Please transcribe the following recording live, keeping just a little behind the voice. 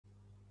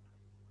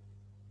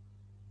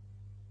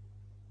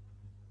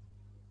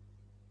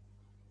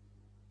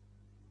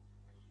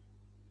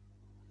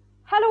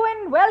Hello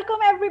and welcome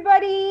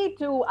everybody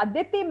to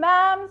Aditi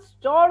Ma'am's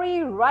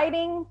story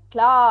writing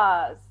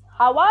class.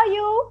 How are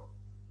you?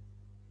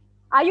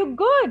 Are you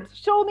good?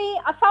 Show me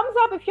a thumbs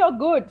up if you're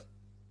good.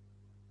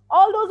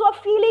 All those who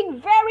are feeling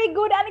very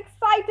good and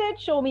excited,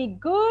 show me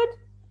good.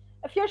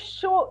 If you're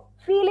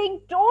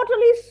feeling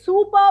totally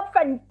super,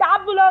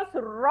 fantabulous,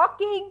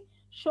 rocking,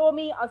 show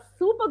me a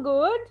super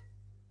good.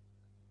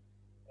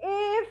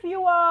 If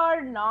you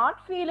are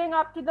not feeling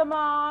up to the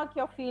mark,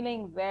 you're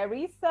feeling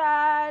very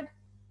sad,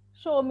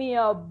 show me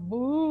a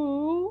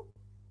boo.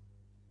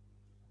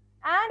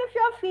 And if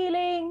you're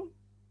feeling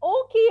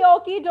okie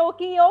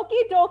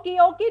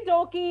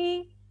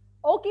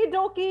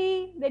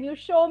dokie, then you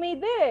show me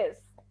this.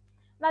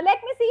 Now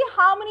let me see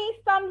how many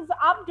thumbs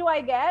up do I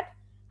get,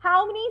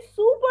 how many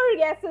super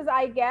guesses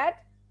I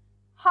get,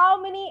 how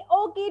many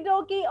okie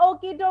dokie,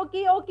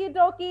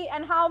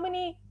 and how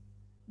many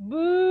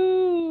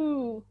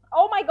boo.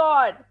 Oh my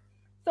God.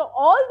 So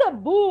all the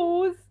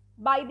boos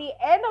by the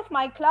end of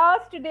my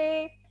class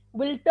today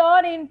will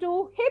turn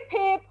into hip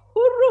hip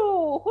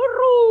hurroo,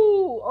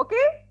 hurroo.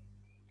 Okay?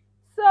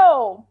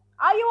 So,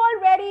 are you all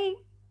ready?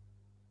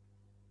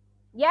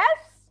 Yes?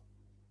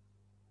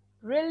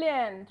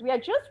 Brilliant. We are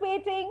just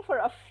waiting for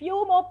a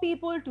few more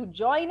people to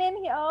join in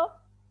here.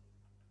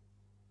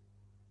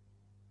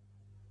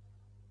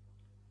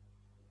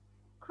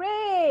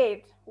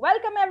 Great.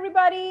 Welcome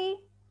everybody.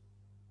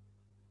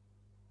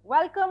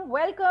 Welcome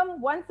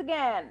once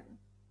again.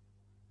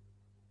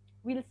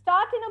 We'll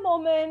start in a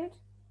moment.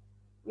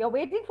 We are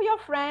waiting for your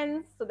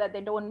friends so that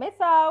they don't miss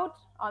out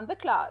on the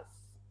class.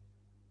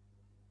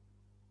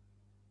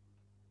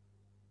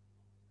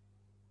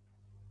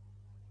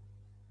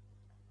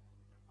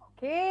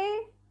 Okay,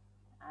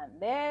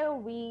 and there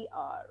we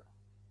are.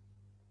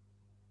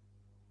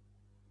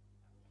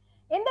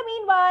 In the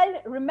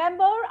meanwhile,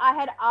 remember I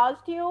had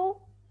asked you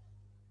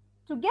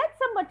to get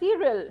some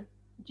material.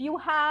 Do you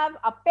have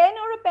a pen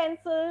or a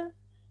pencil?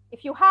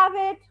 If you have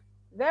it,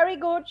 very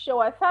good,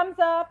 show a thumbs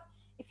up.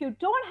 If you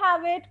don't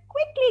have it,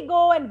 quickly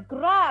go and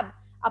grab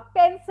a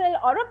pencil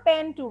or a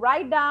pen to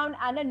write down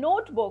and a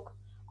notebook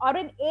or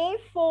an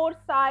A4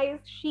 size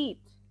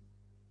sheet.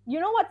 You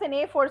know what's an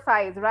A4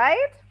 size,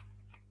 right?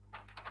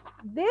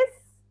 This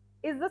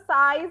is the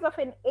size of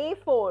an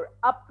A4,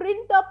 a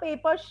printer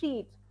paper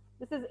sheet.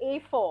 This is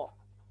A4.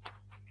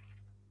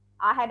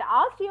 I had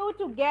asked you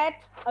to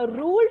get a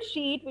ruled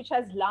sheet which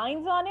has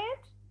lines on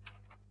it.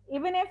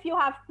 Even if you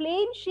have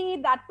plain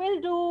sheet, that will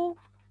do.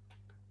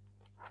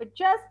 But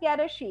just get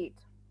a sheet.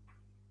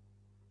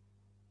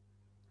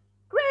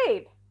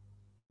 Great.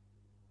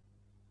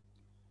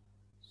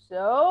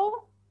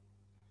 So,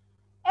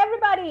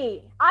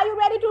 everybody, are you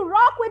ready to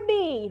rock with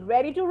me?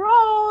 Ready to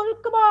roll?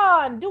 Come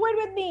on, do it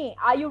with me.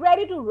 Are you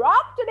ready to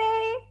rock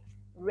today?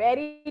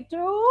 Ready to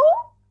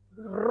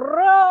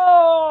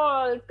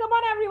roll. Come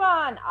on,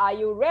 everyone. Are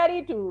you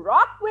ready to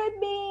rock with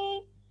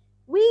me?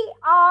 We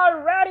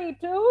are ready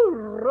to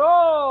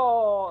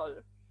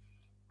roll.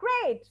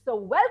 Great. So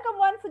welcome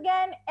once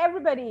again,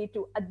 everybody,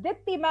 to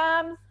Aditi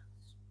Ma'am's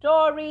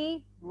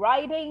story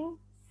writing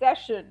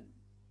session.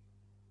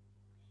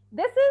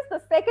 This is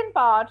the second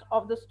part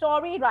of the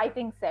story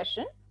writing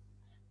session.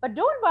 But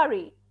don't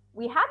worry,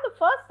 we had the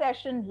first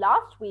session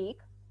last week.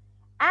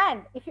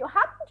 And if you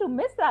happen to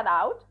miss that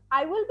out,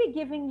 I will be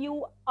giving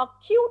you a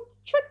cute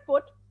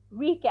chut-put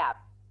recap.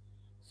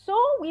 So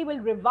we will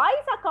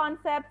revise our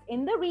concepts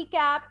in the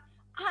recap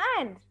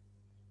and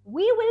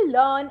we will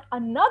learn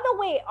another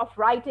way of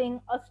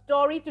writing a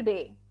story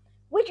today,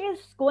 which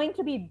is going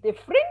to be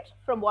different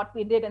from what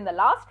we did in the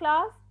last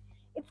class.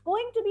 It's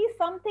going to be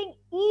something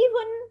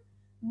even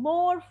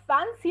more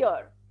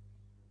fancier,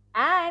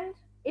 and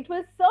it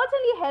will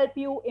certainly help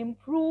you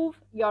improve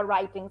your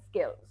writing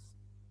skills.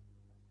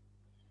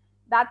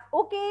 That's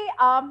okay.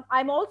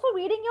 I'm also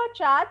reading your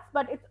chats,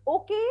 but it's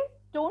okay.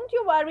 Don't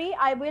you worry.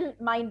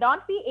 Might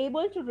not be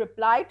able to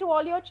reply to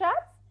all your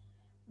chats,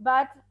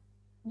 but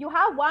you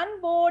have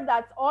one board.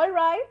 That's all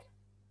right.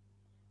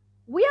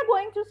 We are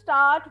going to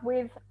start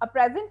with a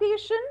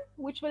presentation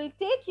which will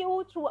take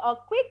you through a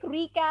quick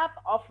recap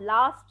of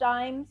last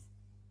time's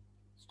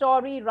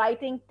story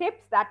writing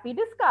tips that we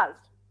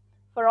discussed.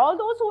 For all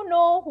those who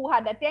know, who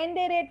had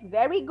attended it,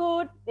 very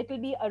good. It will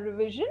be a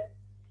revision.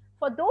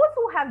 For those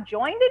who have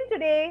joined in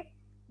today,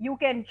 you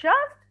can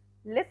just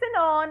listen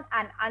on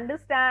and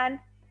understand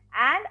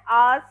and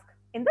ask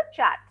in the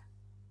chat.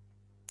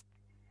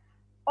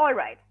 All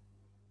right.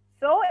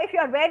 So if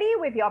you're ready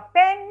with your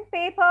pen,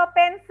 paper,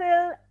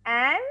 pencil,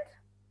 and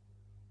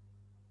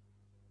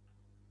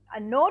a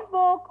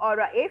notebook or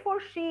a A4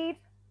 sheet,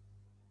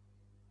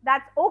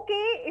 that's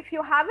okay. If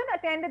you haven't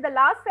attended the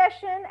last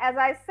session, as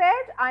I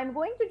said, I'm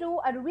going to do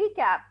a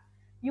recap.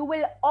 You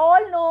will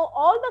all know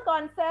all the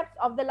concepts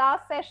of the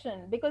last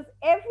session because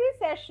every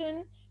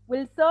session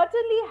will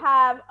certainly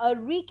have a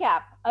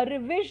recap, a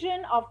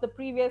revision of the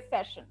previous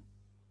session.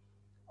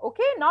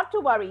 Okay, not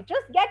to worry.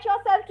 Just get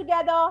yourself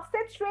together.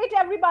 Sit straight,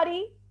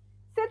 everybody.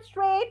 Sit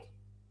straight.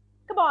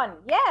 Come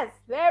on. Yes,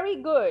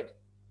 very good.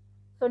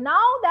 So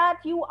now that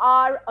you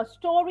are a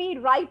story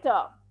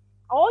writer,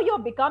 or you're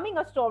becoming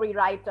a story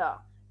writer,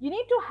 you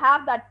need to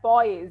have that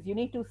poise. You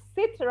need to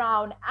sit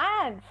around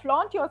and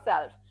flaunt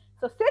yourself.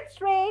 So sit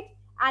straight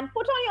and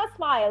put on your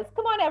smiles.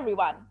 Come on,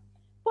 everyone.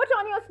 Put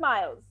on your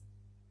smiles.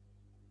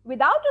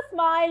 Without a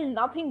smile,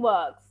 nothing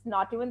works,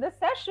 not even this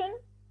session.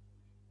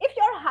 If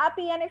you're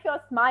happy and if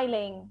you're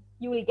smiling,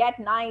 you will get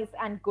nice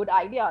and good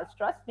ideas.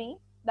 Trust me.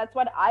 That's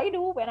what I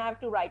do when I have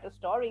to write a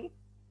story.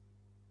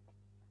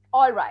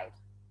 All right.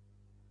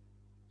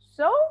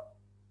 So,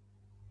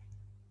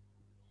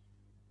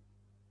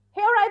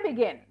 here I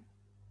begin.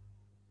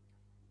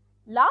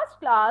 Last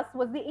class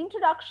was the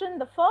introduction,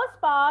 the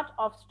first part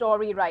of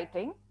story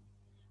writing.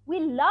 We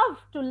love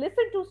to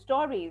listen to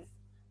stories.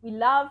 We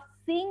love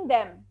seeing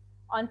them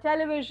on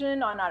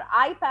television, on our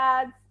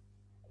iPads,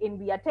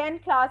 we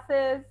attend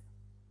classes.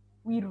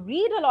 We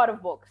read a lot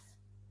of books.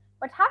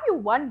 But have you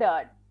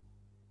wondered,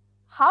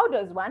 how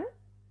does one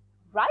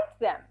write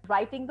them?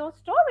 Writing those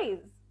stories.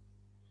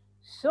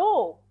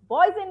 So,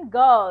 boys and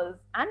girls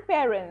and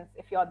parents,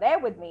 if you're there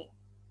with me,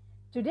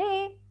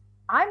 today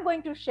I'm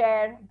going to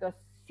share the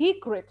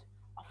secret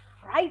of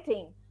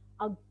writing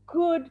a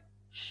good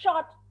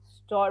short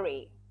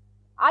story.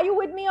 Are you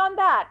with me on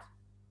that?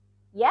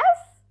 Yes?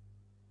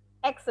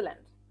 Excellent.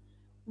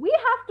 We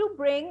have to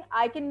bring,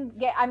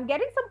 I'm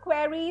getting some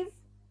queries.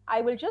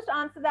 I will just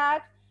answer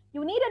that.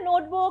 You need a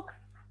notebook,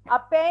 a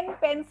pen,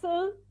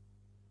 pencil,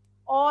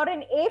 or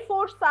an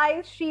A4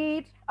 size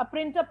sheet, a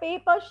printer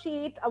paper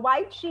sheet, a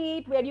white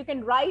sheet where you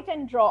can write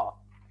and draw.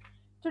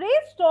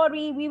 Today's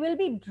story, we will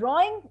be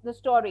drawing the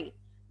story.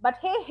 But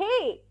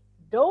hey,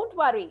 don't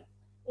worry.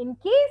 In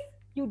case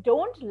you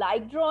don't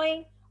like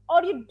drawing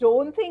or you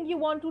don't think you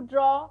want to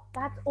draw,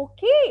 that's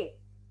okay.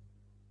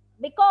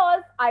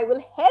 Because I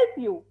will help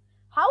you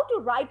how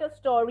to write a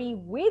story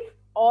with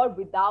or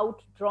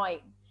without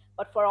drawing.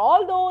 But for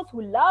all those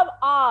who love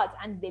art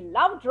and they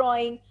love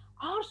drawing,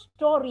 our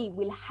story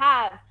will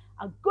have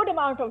a good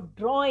amount of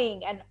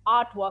drawing and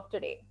artwork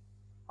today.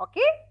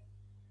 Okay?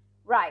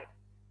 Right.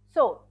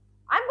 So,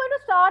 I'm going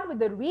to start with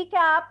the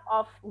recap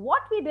of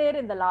what we did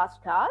in the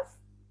last class.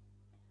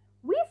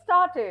 We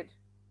started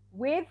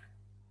with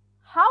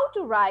how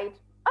to write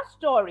a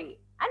story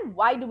and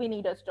why do we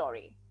need a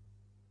story.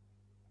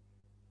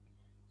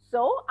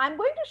 So, I'm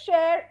going to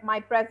share my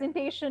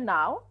presentation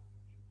now.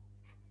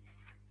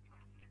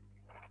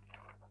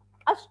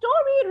 A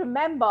story,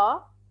 remember,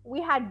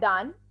 we had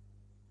done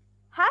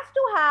has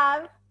to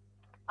have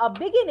a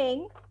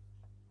beginning,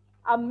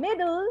 a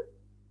middle,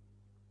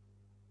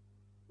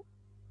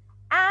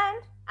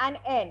 and an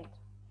end.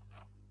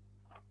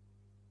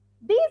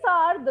 These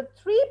are the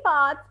three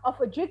parts of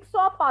a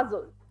jigsaw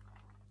puzzle.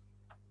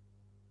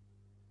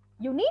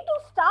 You need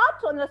to start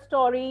on a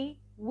story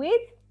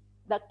with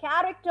the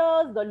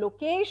characters, the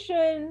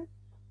location,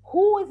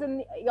 who is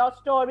in your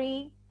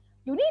story.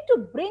 You need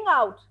to bring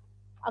out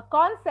a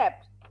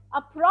concept,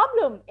 a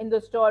problem in the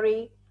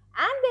story,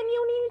 and then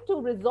you need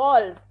to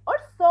resolve or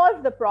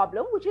solve the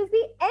problem, which is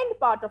the end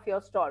part of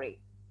your story.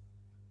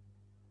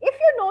 If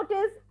you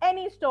notice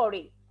any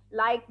story,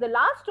 like the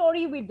last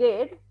story we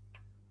did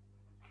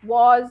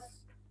was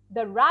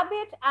the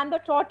rabbit and the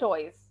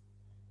tortoise.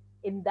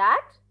 In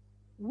that,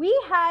 we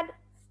had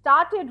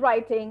started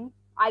writing.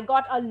 I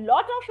got a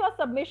lot of your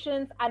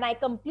submissions and I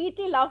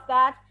completely love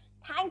that.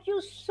 Thank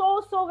you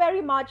so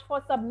very much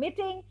for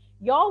submitting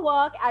your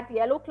work at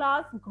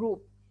yellowclass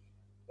group.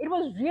 It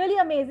was really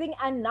amazing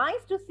and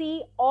nice to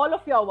see all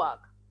of your work.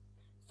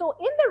 So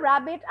in the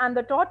rabbit and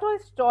the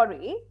tortoise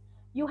story,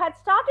 you had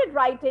started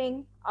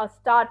writing a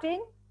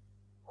starting,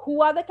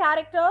 who are the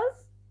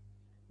characters?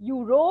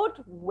 You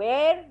wrote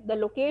where the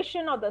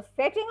location or the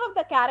setting of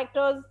the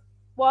characters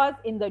was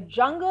in the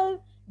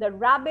jungle. The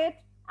rabbit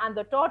and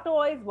the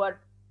tortoise were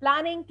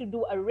planning to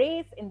do a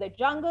race in the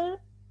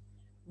jungle.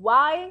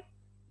 Why?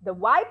 The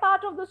why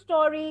part of the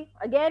story,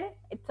 again,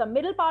 it's a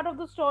middle part of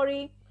the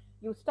story.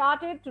 You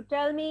started to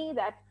tell me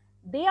that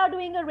they are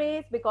doing a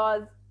race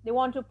because they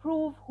want to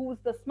prove who's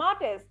the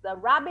smartest. The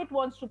rabbit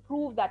wants to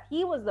prove that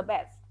he was the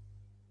best.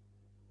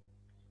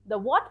 The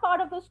what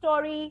part of the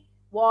story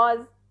was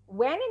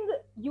when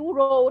you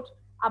wrote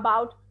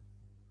about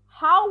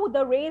how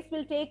the race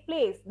will take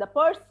place. The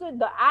person,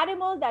 the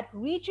animal that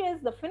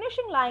reaches the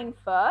finishing line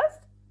first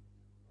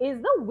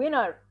is the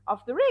winner of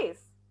the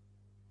race.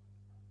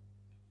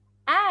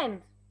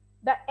 And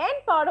the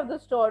end part of the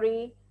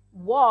story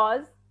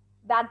was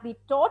that the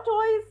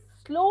tortoise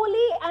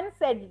slowly and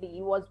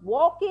steadily was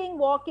walking,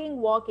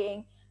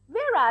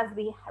 whereas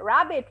the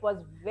rabbit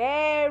was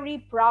very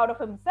proud of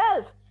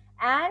himself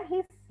and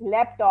he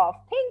slept off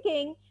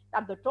thinking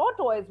that the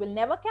tortoise will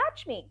never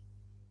catch me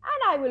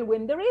and I will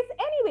win the race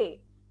anyway.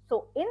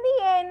 So in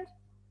the end,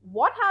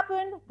 what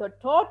happened? The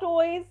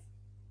tortoise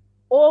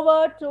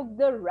overtook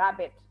the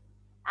rabbit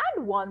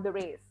and won the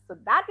race. So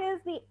that is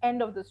the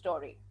end of the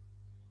story.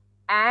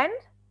 And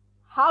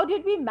how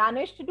did we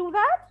manage to do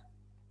that?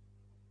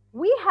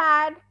 We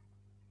had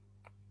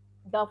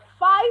the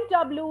 5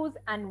 W's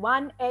and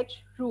 1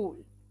 H rule,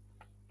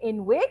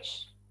 in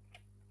which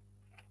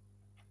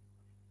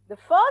the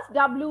first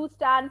W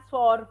stands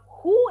for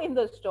who in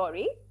the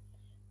story,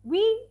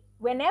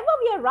 Whenever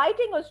we are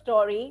writing a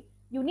story,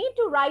 you need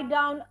to write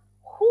down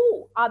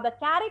who are the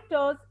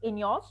characters in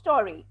your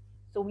story.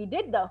 So we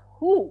did the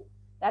who.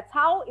 That's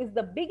how is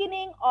the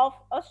beginning of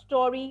a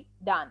story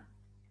done.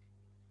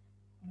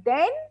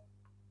 Then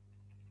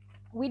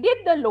we did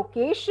the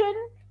location,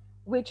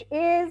 which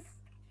is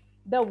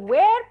the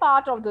where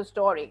part of the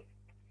story.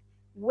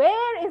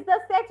 Where is the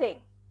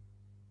setting?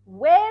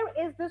 Where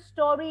is the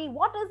story?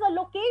 What is the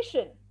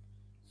location?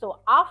 So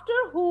after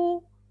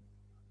who,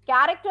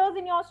 characters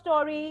in your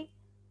story,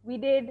 we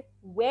did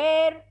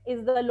where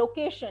is the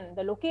location.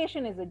 The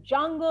location is a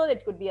jungle,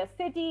 it could be a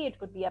city, it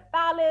could be a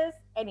palace,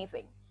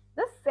 anything.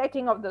 The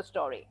setting of the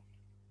story.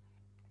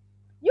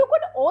 You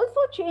could also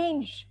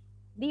change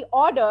the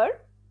order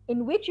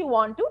in which you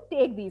want to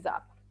take these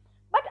up.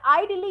 But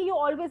ideally, you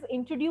always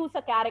introduce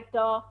a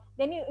character,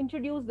 then you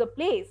introduce the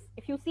place.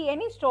 If you see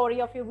any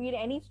story, or if you read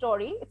any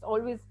story, it's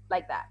always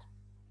like that.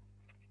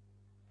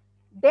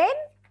 Then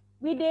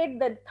we did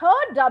the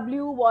third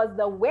W was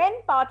the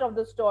when part of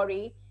the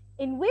story,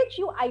 in which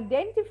you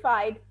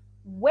identified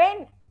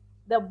when,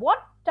 what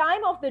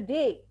time of the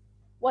day.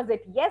 Was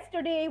it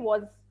yesterday?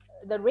 Was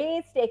the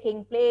race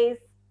taking place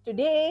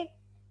today?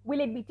 Will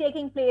it be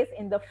taking place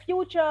in the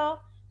future?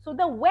 So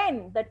the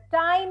when, the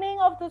timing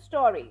of the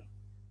story.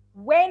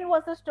 When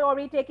was the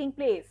story taking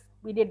place?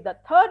 We did the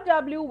third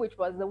W, which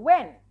was the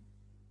when.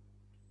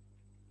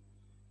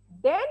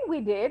 Then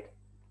we did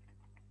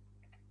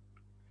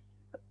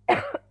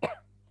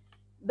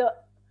the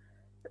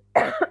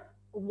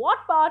what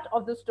part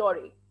of the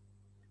story.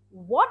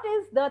 What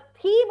is the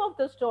theme of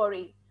the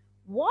story?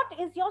 What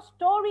is your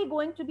story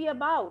going to be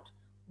about?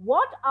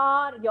 What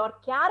are your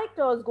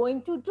characters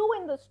going to do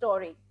in the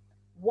story?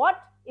 What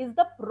is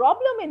the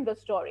problem in the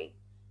story?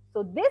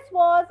 So this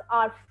was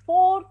our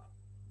fourth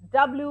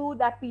W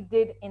that we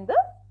did in the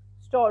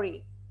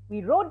story.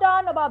 We wrote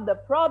down about the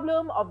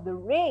problem of the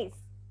race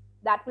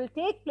that will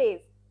take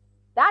place.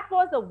 That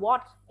was the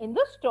what in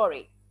the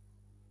story.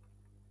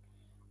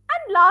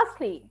 And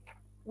lastly,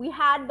 we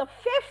had the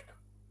fifth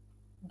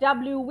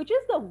W, which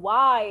is the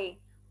why.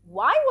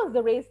 Why was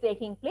the race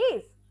taking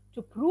place?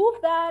 To prove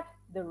that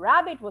the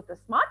rabbit was the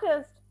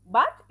smartest,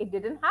 but it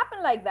didn't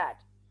happen like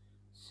that.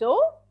 So,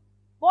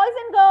 boys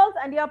and girls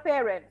and your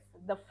parents,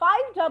 the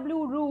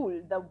 5W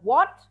rule, the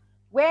what,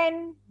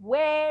 when,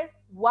 where,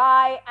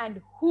 why,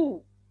 and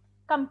who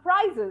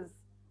comprises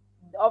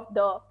of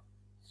the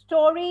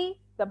story,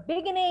 the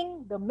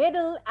beginning, the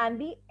middle, and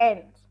the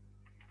end.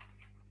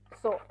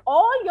 So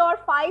all your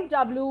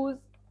 5Ws,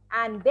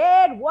 and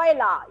there,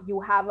 voila, you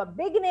have a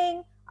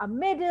beginning, a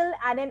middle,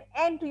 and an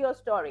end to your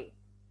story.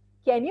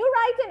 Can you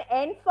write an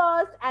end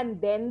first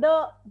and then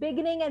the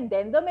beginning and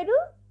then the middle?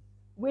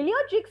 Will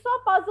your jigsaw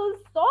puzzles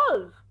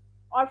solve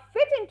or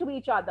fit into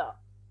each other?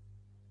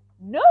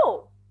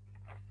 No.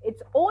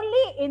 It's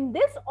only in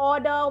this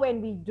order when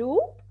we do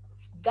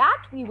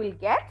that we will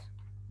get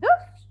the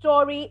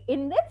story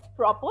in its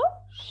proper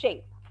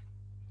shape.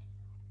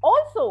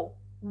 Also,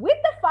 with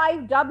the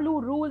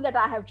 5W rule that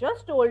I have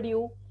just told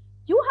you,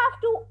 you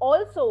have to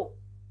also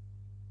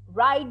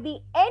write the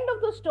end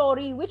of the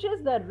story, which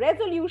is the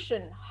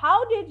resolution.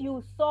 How did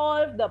you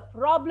solve the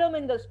problem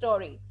in the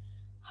story?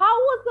 How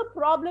was the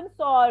problem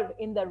solved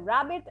in the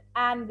rabbit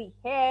and the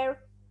hare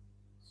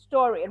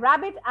story,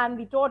 rabbit and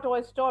the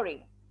tortoise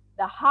story?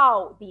 The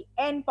how, the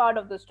end part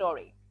of the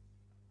story.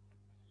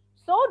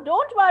 So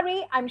don't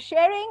worry, I'm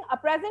sharing a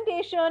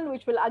presentation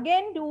which will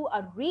again do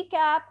a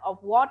recap of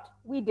what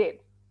we did.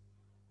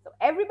 So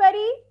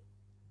everybody,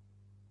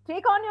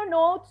 take on your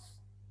notes,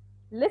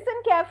 listen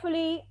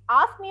carefully,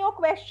 ask me your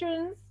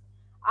questions.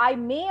 I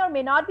may or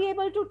may not be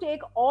able to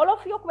take all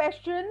of your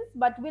questions,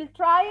 but we'll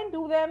try and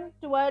do them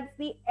towards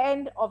the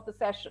end of the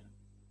session.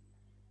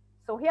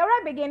 So here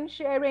I begin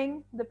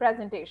sharing the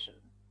presentation.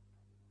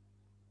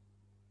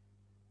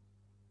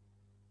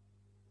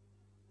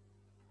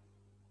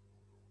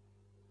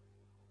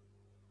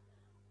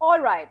 All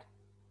right.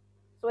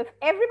 So if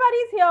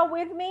everybody's here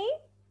with me,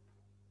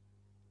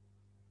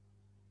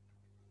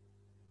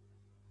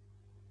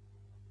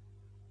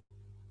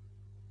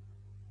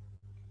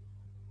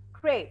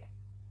 great.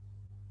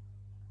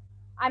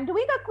 I'm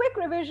doing a quick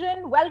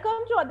revision. Welcome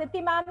to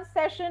Aditi Ma'am's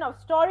session of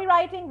Story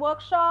Writing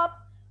Workshop,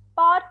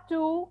 Part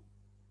 2.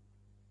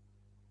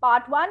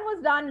 Part 1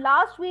 was done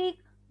last week.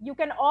 You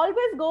can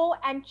always go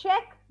and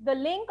check the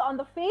link on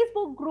the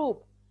Facebook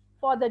group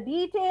for the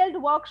detailed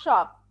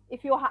workshop.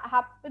 If you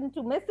happen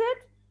to miss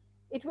it,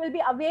 it will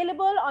be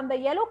available on the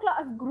Yellow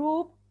Class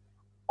group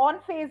on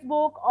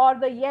Facebook, or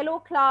the Yellow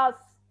Class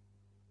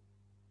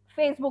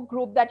Facebook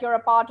group that you're a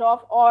part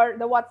of, or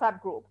the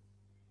WhatsApp group.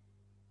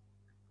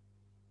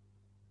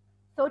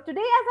 So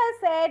today, as I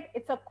said,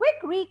 it's a quick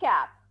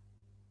recap.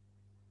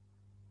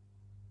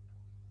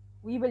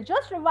 We will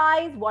just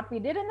revise what we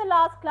did in the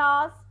last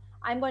class.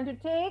 I'm going to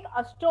take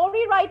a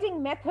story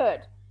writing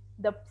method,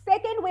 the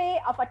second way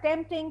of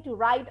attempting to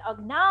write a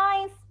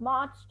nice,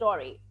 smart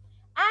story.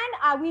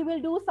 And we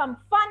will do some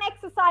fun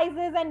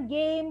exercises and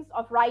games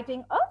of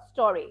writing a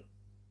story.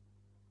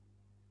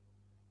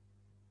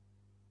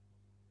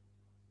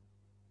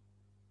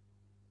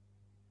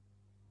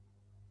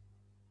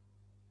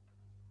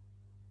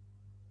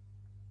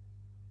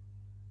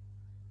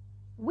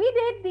 We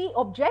did the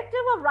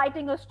objective of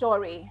writing a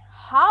story.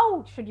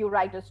 How should you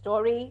write a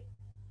story?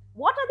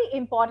 What are the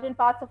important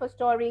parts of a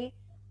story?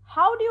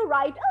 How do you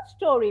write a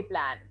story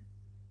plan?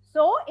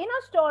 So, in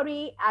a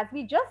story, as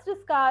we just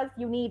discussed,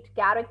 you need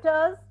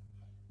characters,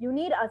 you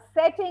need a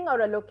setting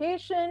or a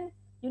location,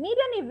 you need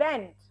an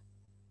event,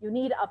 you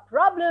need a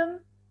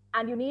problem,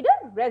 and you need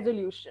a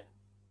resolution.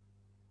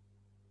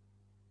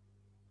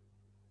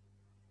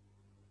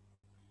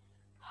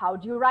 How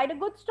do you write a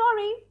good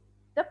story?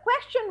 The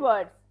question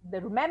words,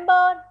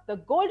 remember the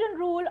golden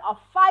rule of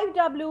 5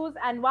 W's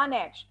and 1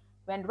 H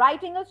when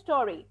writing a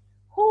story.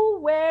 Who,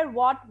 where,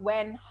 what,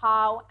 when,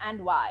 how,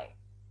 and why.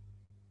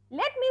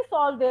 Let me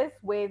solve this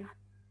with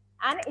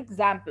an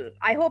example.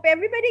 I hope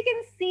everybody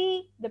can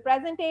see the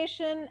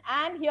presentation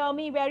and hear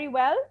me very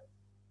well.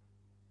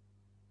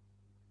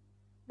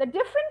 The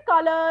different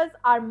colors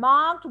are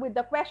marked with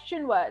the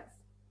question words.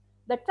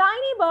 The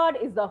tiny bird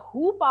is the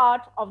who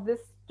part of this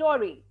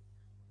story.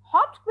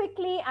 Hopped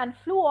quickly and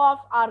flew off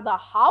are the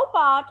how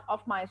part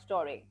of my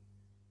story.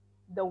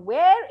 The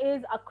where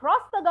is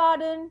across the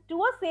garden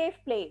to a safe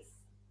place.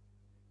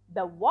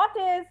 The what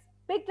is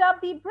picked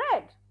up the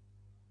bread.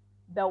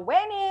 The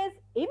when is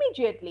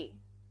immediately,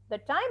 the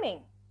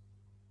timing.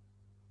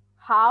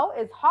 How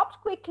is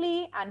hopped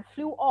quickly and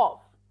flew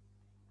off.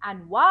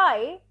 And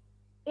why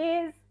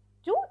is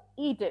to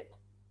eat it.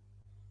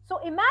 So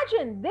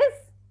imagine this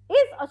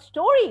is a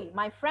story,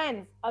 my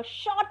friends, a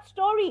short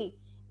story.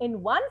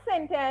 In one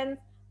sentence,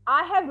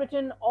 I have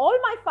written all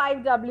my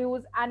 5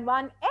 W's and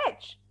 1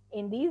 H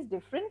in these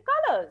different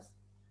colors.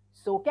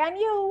 So can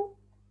you.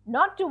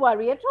 Not to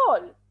worry at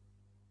all.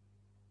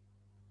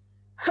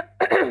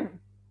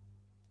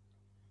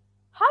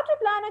 How to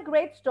plan a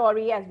great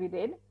story as we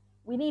did.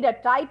 We need a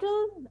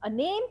title, a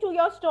name to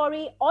your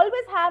story.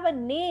 Always have a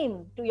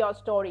name to your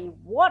story.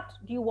 What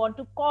do you want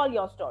to call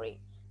your story?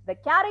 The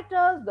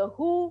characters, the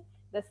who,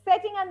 the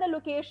setting and the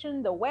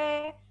location, the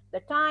where,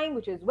 the time,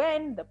 which is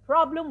when, the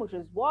problem, which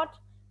is what,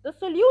 the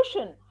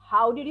solution,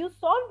 how did you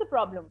solve the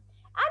problem,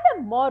 and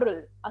a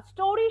moral. A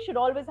story should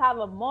always have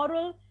a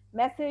moral,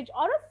 message,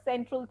 or a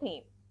central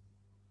theme.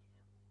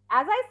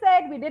 As I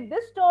said, we did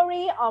this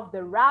story of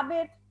the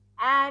rabbit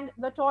and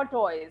the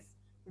tortoise,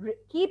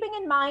 keeping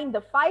in mind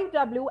the 5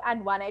 W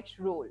and 1 H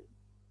rule.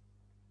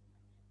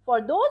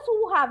 For those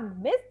who have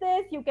missed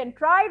this, you can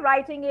try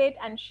writing it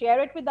and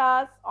share it with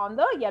us on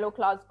the Yellow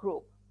Class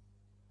group.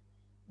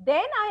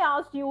 Then I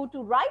asked you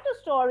to write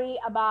a story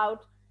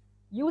about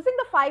using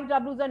the 5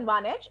 W's and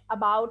 1 H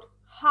about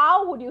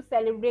how would you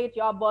celebrate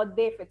your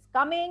birthday if it's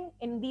coming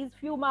in these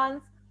few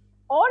months,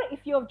 or if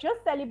you have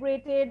just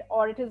celebrated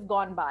or it is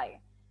gone by.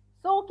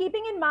 So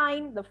keeping in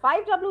mind the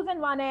 5 W's and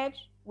 1 H,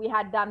 we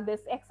had done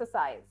this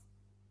exercise.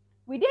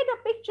 We did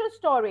a picture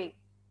story.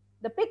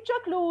 The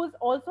picture clues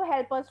also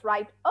help us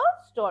write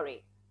a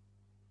story.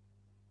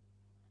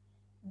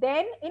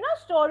 Then in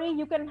a story,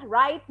 you can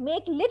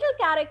make little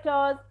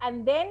characters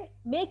and then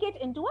make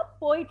it into a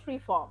poetry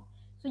form.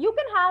 So you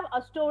can have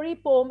a story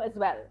poem as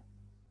well.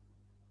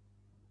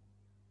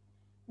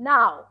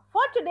 Now,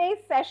 for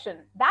today's session,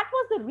 that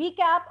was the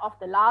recap of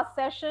the last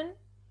session.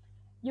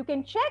 You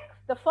can check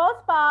the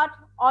first part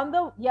on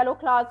the Yellow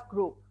Class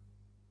group.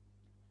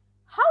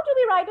 How do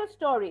we write a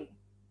story?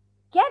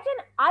 Get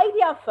an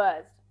idea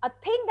first, a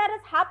thing that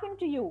has happened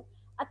to you,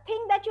 a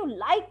thing that you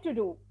like to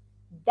do.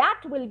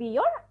 That will be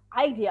your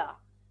idea.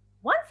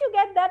 Once you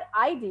get that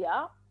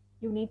idea,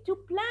 you need to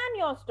plan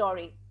your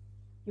story.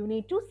 You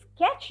need to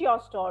sketch your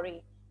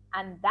story,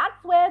 and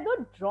that's where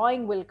the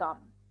drawing will come.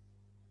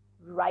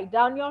 Write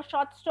down your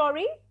short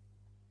story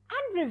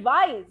and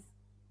revise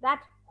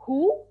that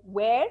who,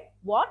 where,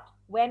 what,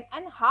 when,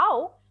 and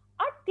how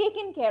are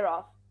taken care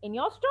of in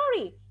your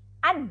story.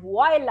 And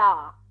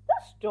voila,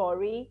 the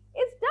story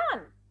is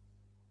done.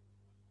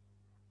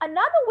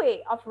 Another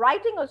way of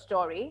writing a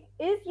story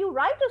is you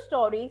write a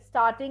story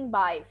starting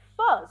by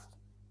first.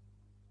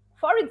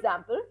 For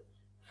example,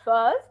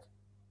 first,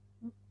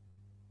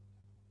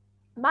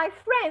 my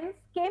friends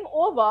came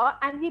over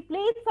and we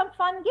played some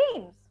fun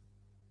games.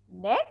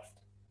 Next,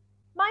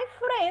 my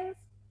friends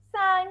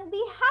sang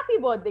the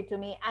happy birthday to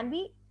me and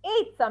we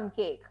ate some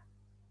cake.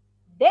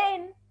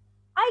 Then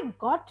I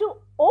got to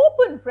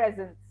open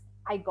presents.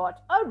 I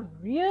got a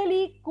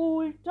really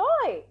cool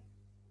toy.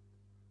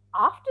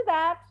 After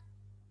that,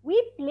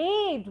 we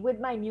played with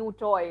my new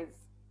toys.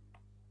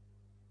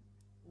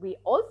 We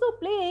also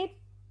played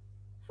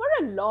for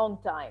a long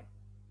time.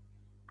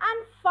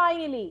 And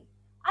finally,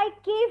 I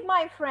gave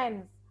my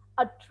friends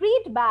a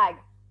treat bag,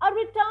 a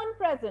return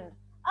present,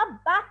 a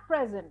back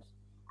present.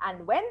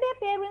 And when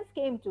their parents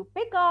came to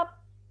pick up,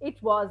 it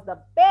was the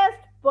best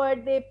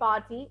birthday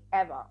party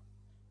ever.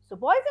 So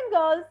boys and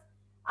girls,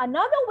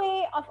 another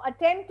way of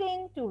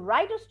attempting to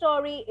write a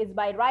story is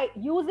by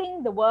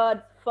using the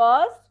words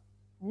first,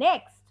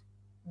 next,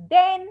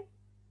 then,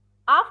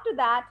 after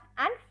that,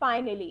 and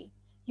finally.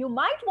 You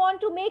might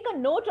want to make a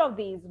note of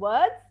these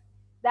words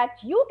that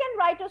you can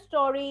write a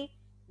story.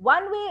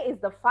 One way is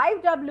the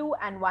 5 W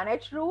and 1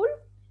 H rule.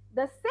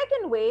 The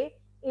second way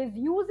is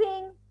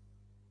using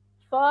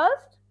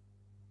first,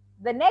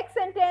 The next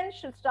sentence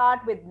should start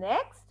with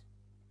next.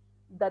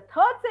 The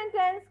third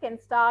sentence can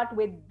start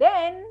with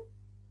then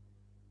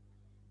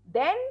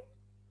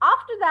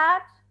after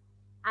that,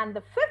 and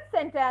the fifth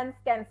sentence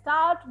can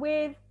start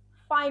with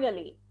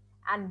finally.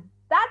 And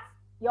that's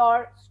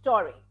your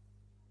story.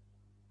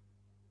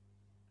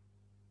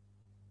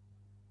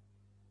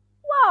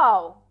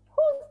 Wow,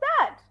 who's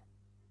that?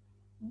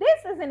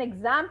 This is an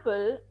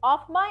example of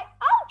my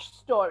ouch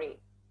story.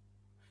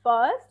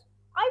 First,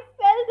 I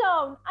fell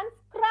down and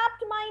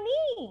scraped my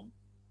knee.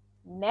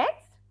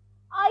 Next,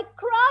 I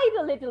cried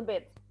a little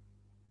bit.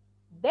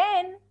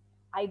 Then,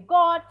 I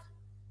got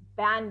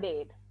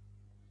band-aid.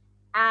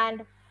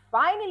 And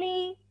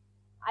finally,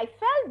 I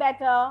felt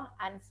better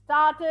and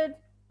started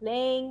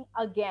playing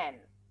again.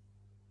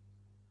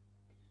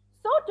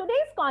 So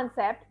today's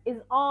concept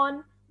is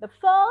on the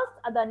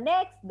first, the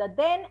next, the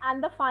then,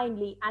 and the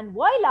finally. And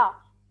voila,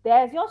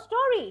 there's your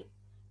story.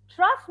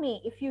 Trust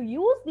me, if you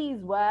use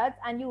these words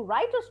and you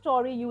write a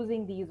story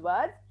using these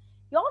words,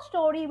 your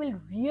story will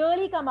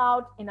really come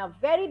out in a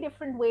very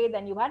different way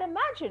than you had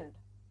imagined.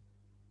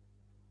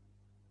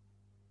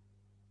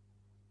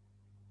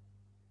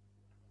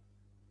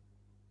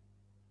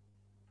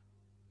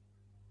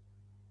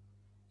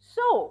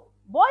 So,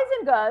 boys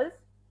and girls,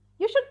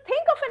 you should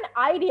think of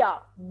an idea,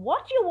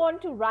 what you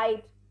want to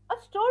write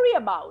a story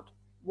about.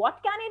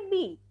 What can it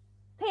be?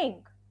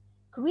 Think.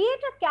 Create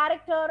a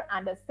character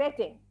and a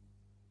setting.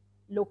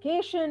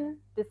 Location.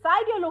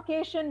 Decide your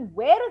location.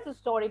 Where is the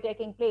story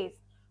taking place?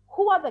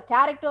 Who are the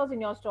characters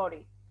in your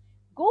story?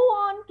 Go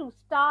on to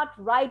start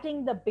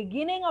writing the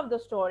beginning of the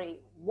story.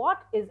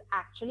 What is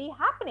actually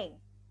happening?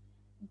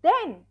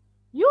 Then,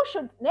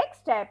 next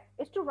step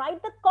is to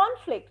write the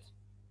conflict.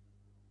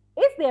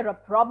 Is there a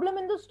problem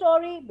in the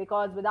story?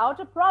 Because without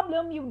a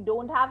problem, you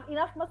don't have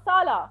enough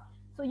masala.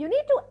 So you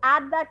need to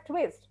add that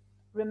twist.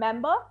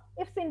 Remember,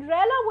 if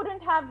Cinderella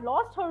wouldn't have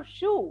lost her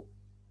shoe,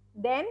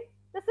 then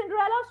the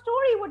Cinderella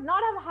story would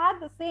not have had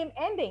the same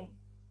ending.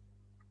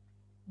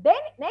 Then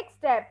next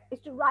step is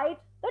to write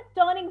the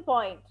turning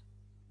point.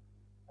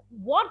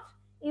 What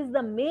is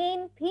the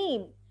main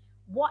theme?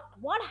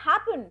 What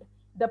happened?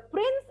 The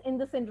prince in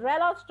the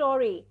Cinderella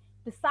story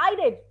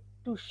decided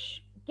to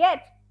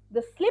get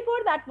the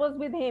slipper that was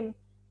with him,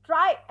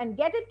 try and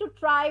get it to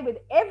try with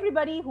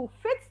everybody who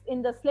fits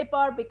in the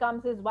slipper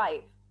becomes his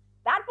wife.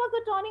 That was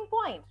the turning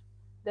point.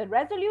 The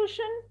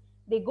resolution,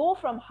 they go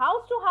from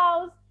house to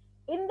house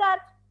in that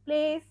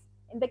place,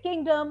 in the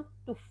kingdom,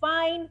 to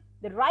find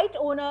the right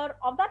owner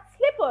of that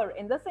slipper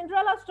in the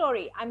Cinderella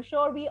story. I'm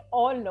sure we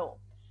all know.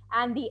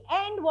 And the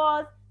end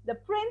was the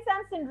prince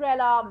and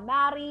Cinderella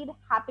married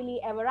happily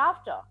ever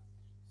after.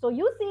 So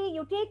you see,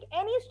 you take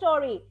any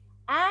story,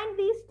 and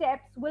these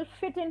steps will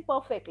fit in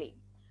perfectly.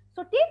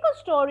 So take a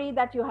story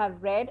that you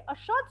have read, a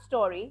short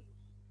story,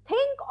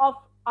 think of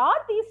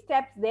are these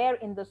steps there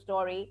in the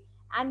story,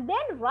 and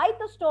then write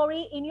the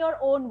story in your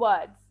own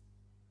words.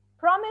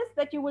 Promise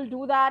that you will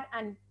do that,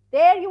 and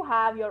there you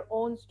have your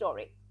own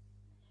story.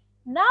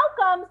 Now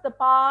comes the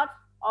part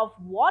of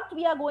what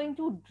we are going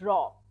to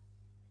draw.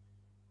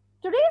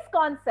 Today's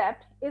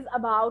concept is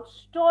about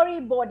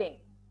storyboarding.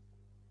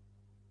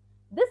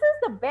 This is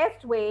the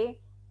best way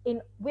in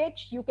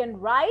which you can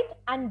write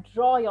and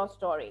draw your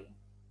story.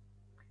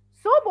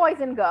 So,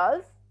 boys and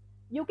girls,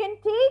 you can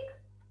take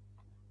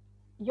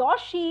your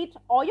sheet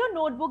or your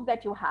notebook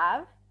that you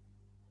have.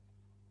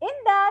 In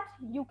that,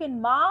 you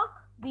can mark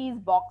these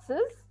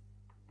boxes.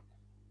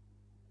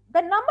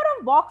 The number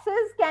of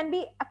boxes can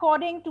be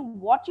according to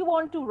what you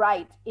want to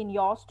write in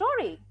your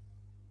story.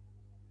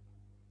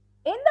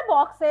 In the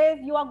boxes,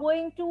 you are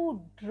going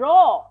to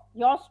draw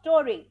your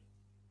story.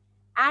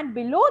 And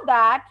below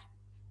that,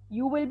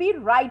 you will be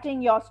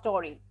writing your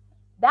story.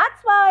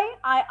 That's why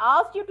I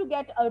asked you to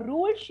get a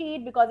rule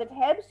sheet, because it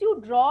helps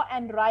you draw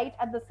and write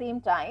at the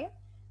same time.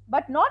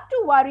 But not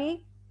to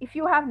worry, if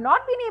you have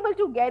not been able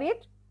to get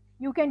it,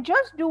 you can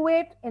just do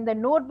it in the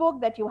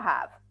notebook that you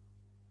have.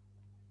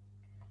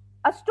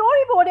 A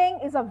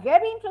storyboarding is a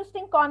very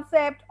interesting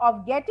concept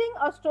of getting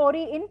a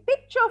story in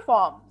picture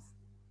forms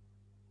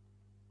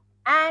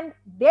and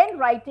then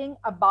writing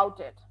about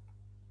it.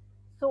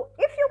 So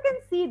if you can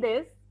see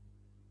this,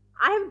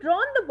 I have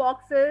drawn the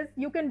boxes.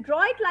 You can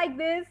draw it like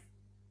this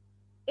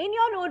in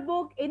your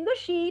notebook, in the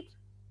sheet,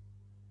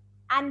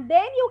 and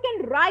then you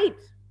can write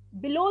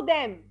below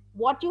them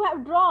what you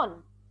have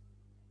drawn.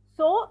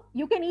 So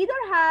you can either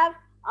have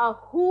a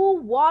who,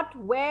 what,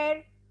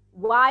 where,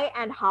 why,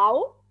 and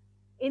how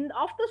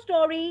of the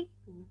story,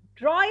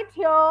 draw it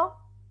here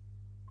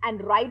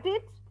and write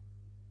it.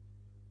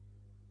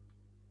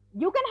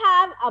 You can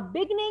have a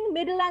beginning,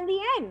 middle, and the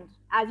end,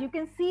 as you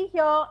can see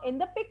here in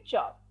the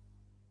picture.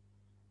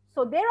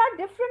 So there are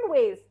different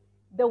ways.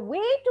 The way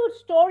to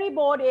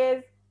storyboard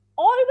is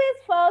always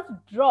first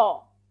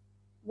draw.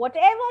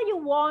 Whatever you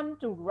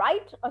want to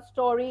write a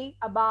story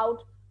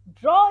about,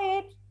 draw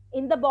it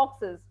in the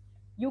boxes.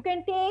 You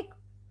can take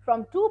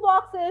from 2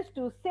 boxes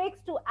to 6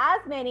 to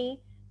as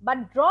many,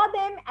 but draw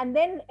them and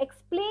then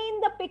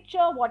explain the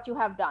picture what you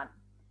have done.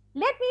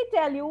 Let me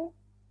tell you,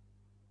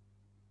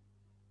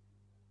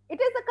 It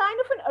is a kind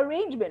of an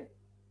arrangement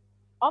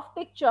of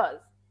pictures,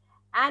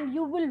 and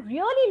you will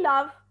really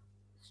love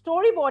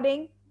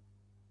storyboarding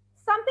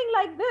something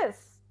like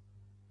this.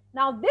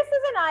 Now, this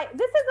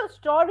is a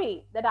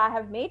story that I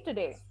have made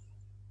today.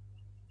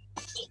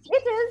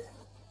 It is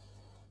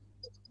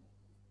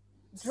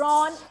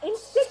drawn in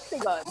stick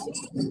figures.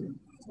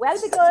 Well,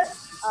 because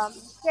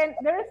can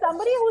there is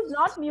somebody who's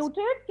not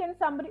muted? Can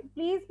somebody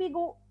please be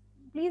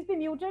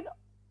muted?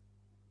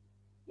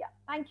 Yeah,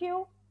 thank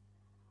you.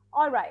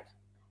 All right.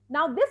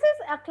 Now, this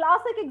is a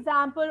classic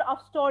example of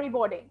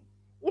storyboarding.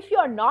 If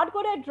you're not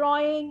good at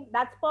drawing,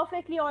 that's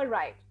perfectly all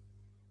right.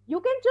 You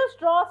can just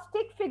draw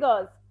stick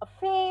figures, a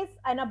face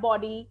and a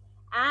body,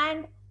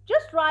 and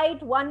just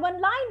write one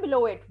line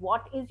below it.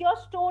 What is your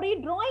story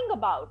drawing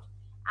about?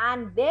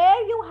 And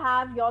there you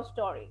have your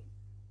story.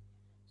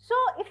 So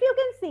if you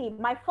can see,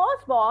 my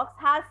first box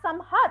has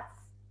some huts,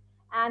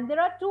 and there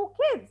are two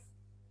kids,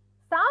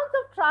 sounds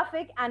of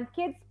traffic and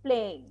kids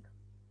playing.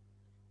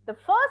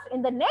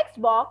 In the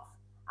next box,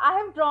 I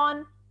have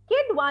drawn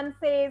kid 1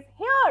 says,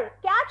 here,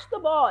 catch the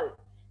ball.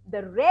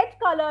 The red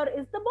color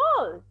is the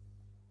ball.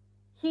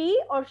 He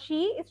or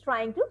she is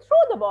trying to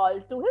throw the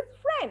ball to his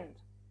friend.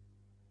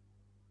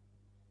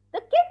 The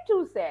kid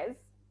 2 says,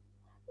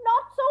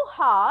 not so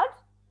hard.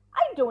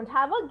 I don't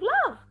have a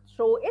glove.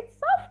 Throw it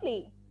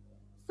softly.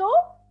 So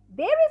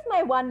there is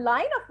my one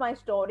line of my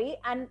story,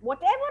 and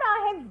whatever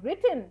I have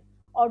written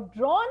or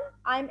drawn,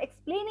 I am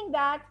explaining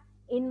that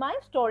in my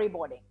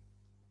storyboarding.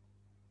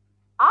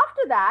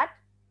 After that,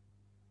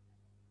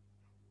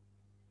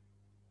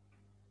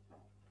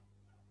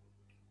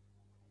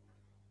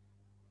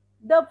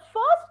 the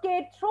first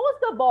kid throws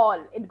the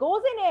ball. It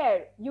goes in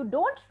air. You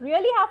don't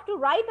really have to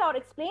write or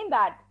explain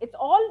that. It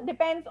all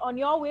depends on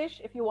your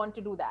wish if you want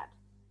to do that.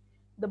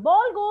 The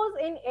ball goes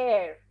in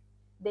air.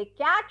 They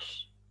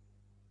catch.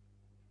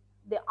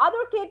 The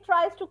other kid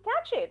tries to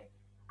catch it.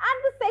 And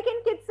the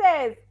second kid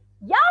says,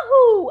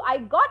 Yahoo! I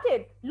got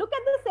it. Look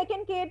at the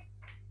second kid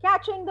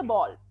catching the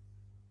ball.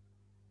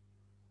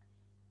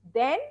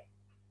 Then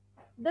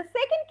the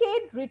second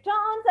kid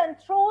returns and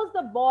throws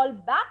the ball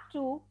back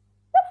to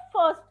the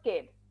first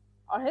kid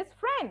or his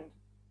friend.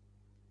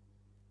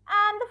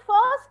 And the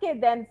first kid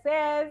then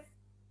says,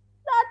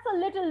 that's a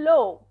little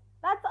low.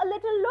 That's a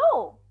little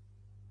low.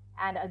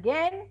 And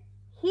again,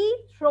 he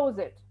throws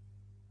it.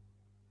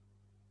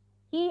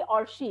 He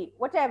or she,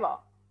 whatever.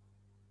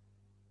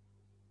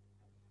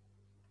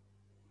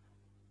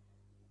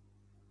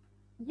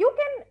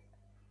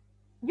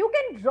 You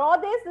can draw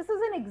this. This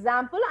is an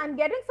example. I'm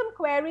getting some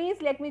queries.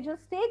 Let me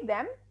just take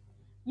them.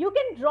 You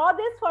can draw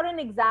this for an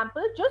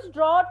example. Just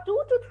draw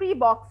 2 to 3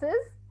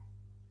 boxes,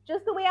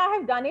 just the way I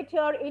have done it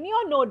here in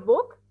your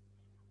notebook,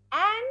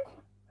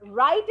 and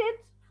write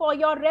it for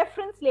your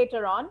reference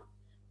later on.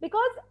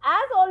 Because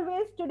as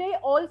always, today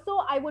also,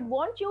 I would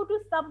want you to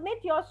submit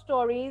your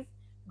stories,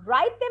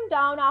 write them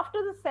down after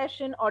the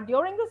session or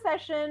during the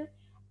session,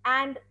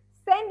 and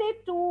send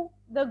it to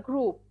the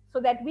group so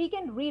that we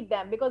can read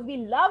them, because we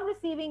love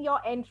receiving your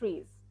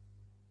entries.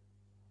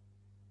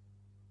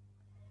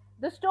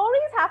 The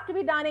stories have to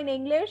be done in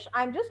English.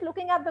 I'm just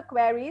looking at the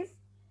queries.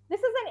 This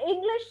is an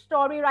English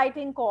story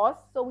writing course,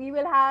 so we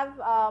will have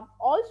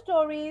all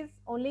stories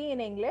only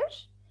in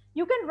English.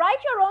 You can write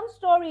your own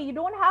story. You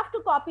don't have to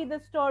copy the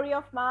story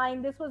of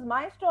mine. This was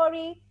my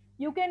story.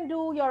 You can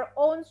do your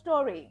own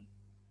story.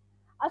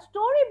 A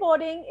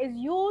storyboarding is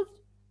used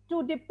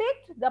to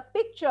depict the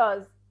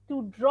pictures,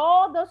 to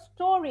draw the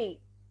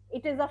story.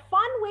 It is a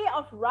fun way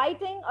of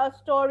writing a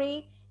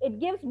story. It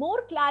gives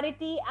more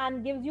clarity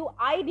and gives you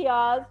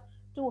ideas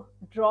to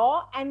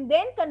draw and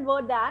then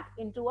convert that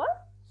into a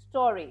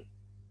story.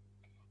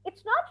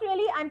 It's not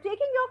really, I'm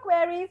taking your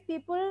queries,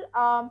 people.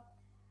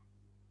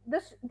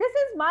 This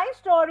is my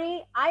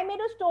story. I made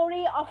a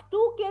story of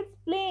 2 kids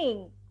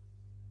playing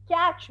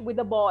catch with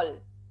a ball.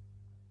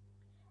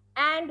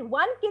 And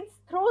one kid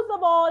throws the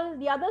ball,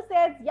 the other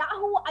says,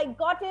 Yahoo, I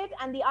got it.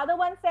 And the other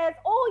one says,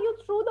 oh,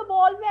 you threw the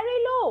ball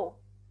very low.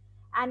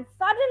 And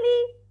suddenly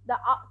the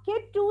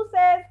kid 2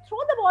 says, throw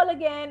the ball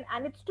again,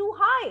 and it's too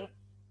high.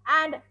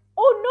 And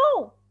oh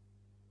no,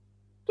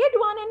 kid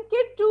 1 and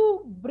kid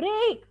 2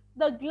 break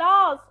the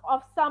glass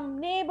of some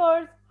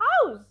neighbor's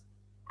house,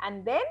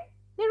 and then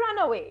they run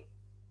away.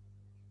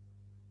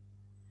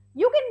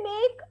 You can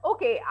make,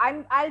 okay,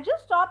 I'll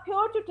just stop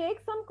here to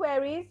take some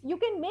queries. You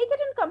can make it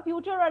in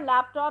computer or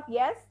laptop.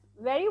 Yes,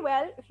 very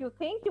well. If you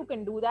think you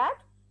can do that.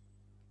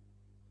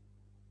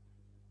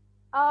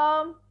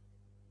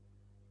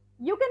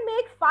 You can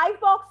make 5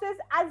 boxes,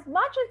 as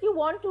much as you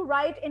want to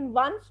write in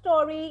one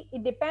story.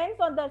 It depends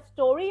on the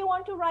story you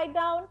want to write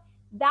down.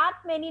 That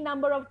many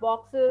number of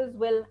boxes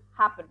will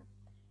happen.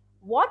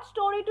 What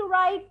story to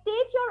write?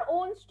 Take your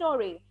own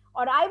story,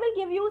 or I will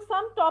give you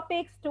some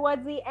topics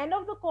towards the end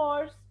of the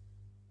course.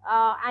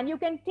 And you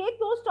can take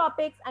those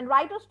topics and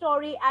write a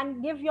story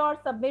and give your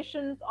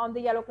submissions on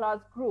the Yellow Class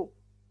group.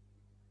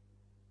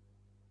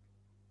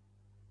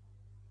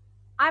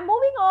 I'm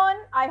moving on.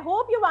 I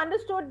hope you've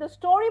understood the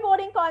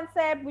storyboarding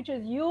concept, which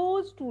is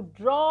used to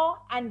draw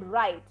and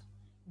write.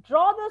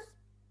 Draw this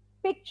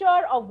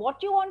picture of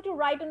what you want to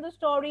write in the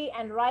story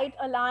and write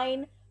a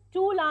line,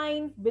 two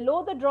lines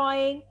below the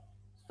drawing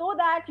so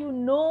that you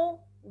know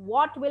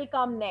what will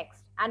come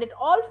next and it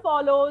all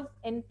follows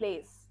in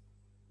place.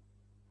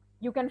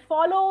 You can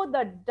follow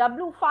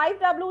the five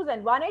W's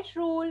and one H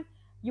rule.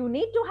 You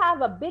need to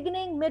have a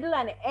beginning, middle,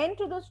 and end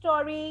to the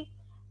story.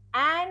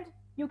 And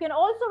you can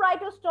also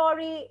write a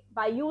story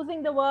by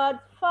using the words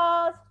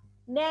first,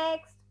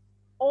 next,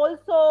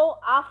 also,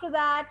 after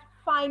that,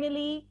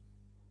 finally,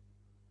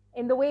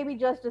 in the way we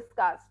just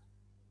discussed.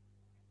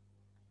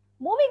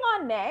 Moving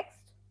on next,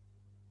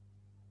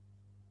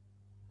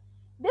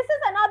 this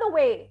is another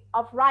way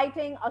of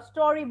writing a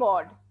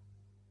storyboard.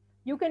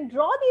 You can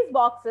draw these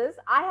boxes.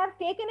 I have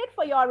taken it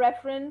for your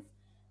reference.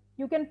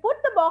 You can put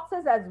the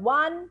boxes as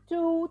 1,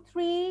 2,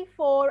 3,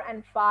 4,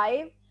 and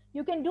 5.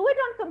 You can do it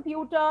on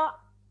computer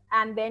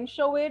and then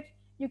show it.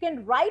 You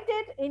can write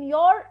it in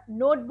your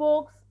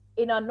notebooks,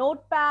 in a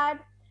notepad.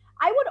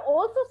 I would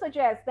also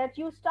suggest that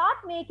you start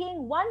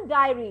making one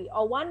diary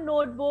or one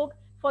notebook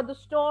for the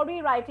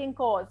story writing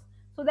course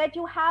so that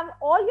you have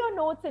all your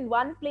notes in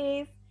one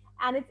place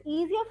and it's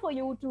easier for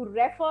you to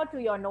refer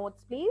to your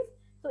notes, please.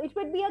 So it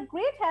would be a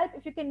great help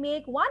if you can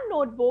make one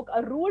notebook,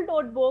 a ruled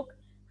notebook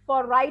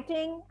for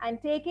writing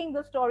and taking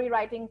the story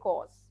writing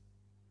course.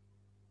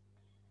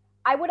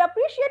 I would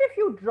appreciate if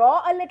you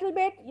draw a little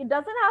bit. It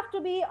doesn't have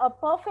to be a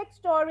perfect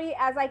story,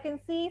 as I can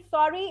see.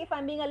 Sorry if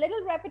I'm being a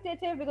little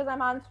repetitive because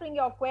I'm answering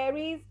your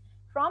queries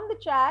from the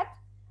chat.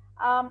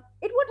 A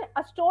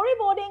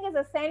storyboarding is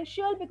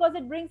essential because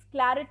it brings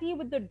clarity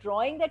with the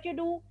drawing that you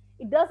do.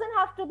 It doesn't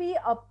have to be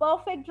a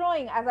perfect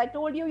drawing. As I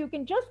told you, you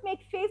can just make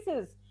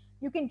faces,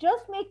 you can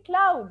just make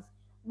clouds,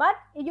 but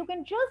you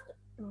can just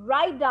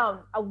write down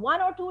one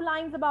or two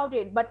lines about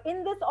it. But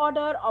in this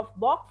order of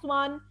box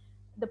one,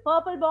 the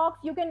purple box,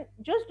 you can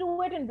just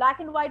do it in black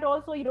and white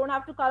also. You don't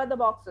have to color the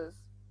boxes.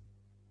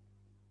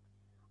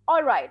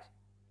 All right,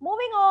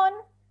 moving on.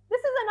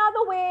 This is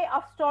another way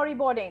of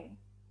storyboarding.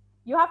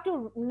 You have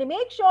to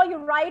make sure you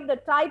write the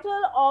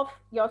title of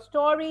your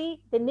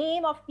story, the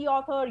name of the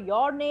author,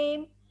 your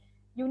name.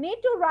 You need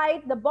to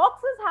write, the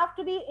boxes have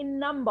to be in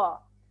number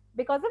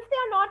because if they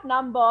are not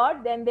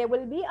numbered, then there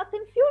will be a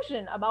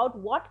confusion about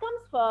what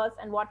comes first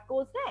and what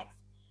goes next.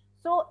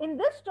 So in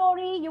this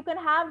story, you can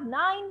have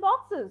 9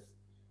 boxes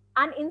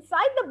and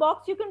inside the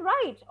box you can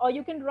write, or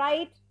you can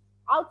write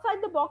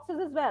outside the boxes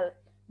as well.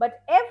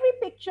 But every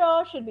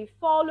picture should be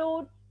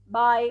followed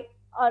by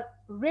a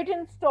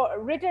written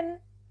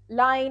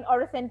line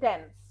or a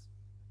sentence.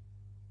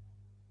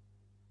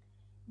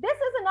 This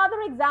is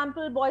another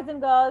example, boys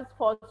and girls,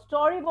 for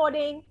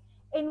storyboarding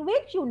in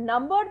which you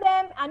number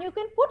them and you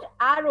can put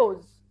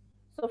arrows.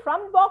 So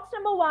from box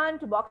number 1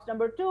 to box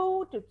number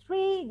 2 to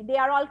 3, they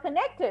are all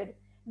connected.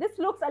 This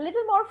looks a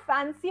little more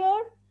fancier,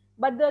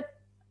 but the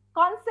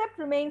concept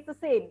remains the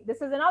same.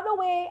 This is another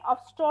way of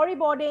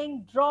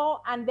storyboarding, draw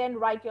and then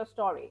write your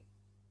story.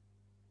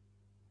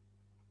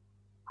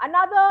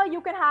 Another,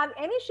 you can have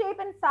any shape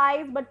and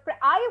size, but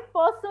I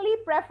personally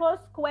prefer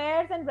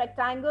squares and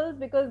rectangles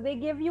because they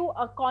give you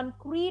a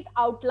concrete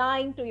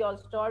outline to your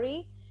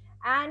story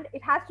and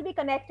it has to be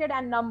connected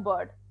and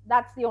numbered.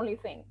 That's the only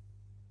thing.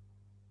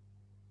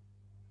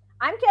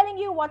 I'm telling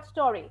you what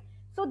story.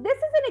 So this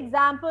is an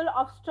example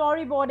of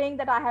storyboarding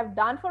that I have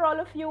done for all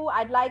of you.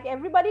 I'd like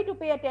everybody to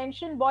pay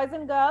attention, boys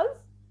and girls.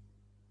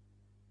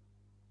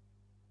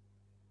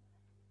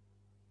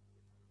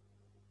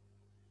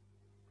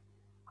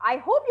 I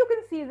hope you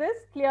can see this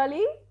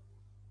clearly.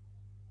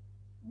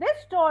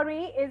 This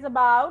story is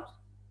about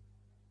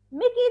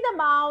Mickey the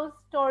Mouse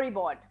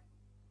storyboard.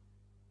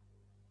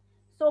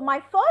 So my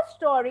first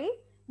story,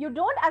 you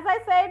don't, as I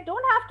said,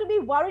 don't have to be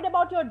worried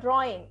about your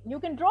drawing.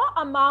 You can draw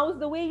a mouse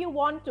the way you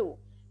want to,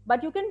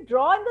 but you can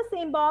draw in the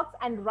same box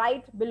and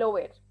write below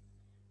it.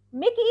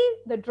 Mickey,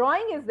 the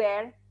drawing is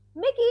there.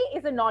 Mickey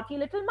is a naughty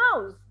little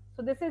mouse.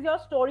 So this is your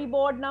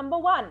storyboard number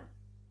 1.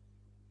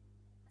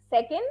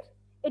 Second,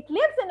 it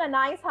lives in a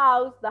nice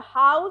house. The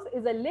house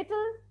is a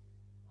little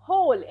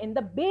hole in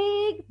the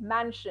big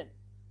mansion.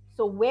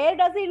 So where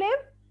does he live?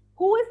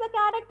 Who is the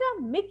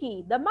character?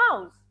 Mickey, the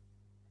mouse.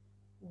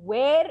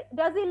 Where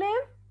does he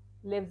live?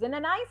 Lives in a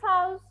nice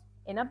house,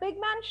 in a big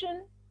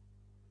mansion.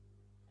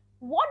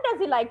 What does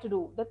he like to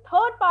do? The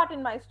third part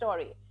in my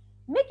story.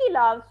 Mickey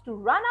loves to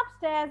run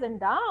upstairs and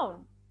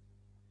down.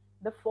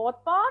 The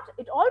fourth part,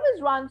 it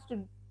always runs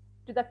to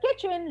the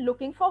kitchen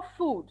looking for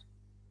food.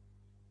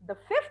 The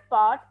fifth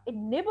part, it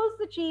nibbles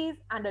the cheese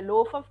and a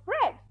loaf of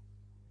bread.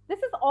 This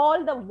is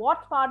all the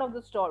what part of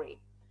the story.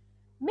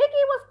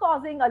 Mickey was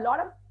causing a lot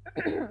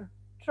of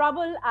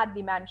trouble at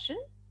the mansion.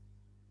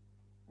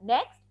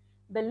 Next,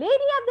 the lady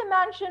at the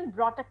mansion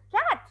brought a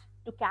cat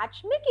to catch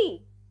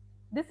Mickey.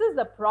 This is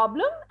the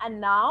problem and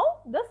now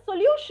the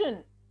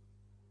solution.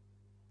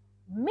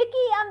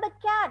 Mickey and the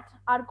cat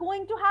are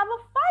going to have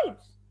a fight.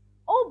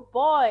 Oh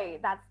boy,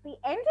 that's the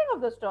ending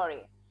of the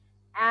story.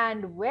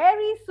 And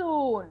very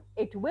soon,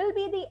 it will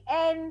be the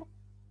end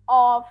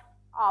of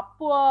our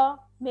poor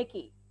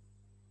Mickey.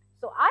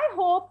 So I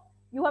hope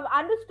You have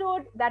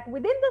understood that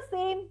within the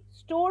same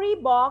story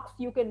box,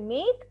 you can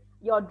make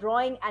your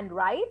drawing and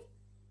write.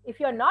 If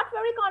you're not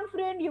very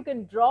confident, you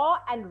can draw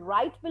and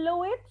write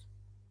below it.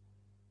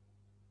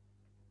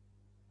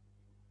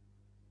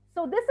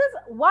 So this is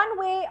one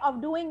way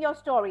of doing your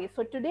story.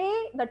 So today,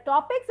 the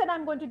topics that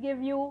I'm going to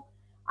give you,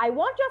 I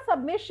want your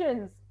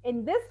submissions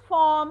in this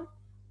form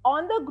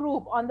on the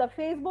group, on the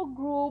Facebook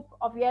group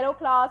of Yellow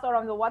Class or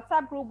on the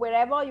WhatsApp group,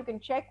 wherever you can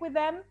check with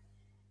them.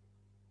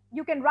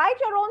 You can write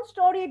your own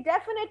story.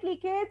 Definitely,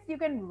 kids, you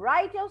can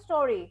write your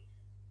story.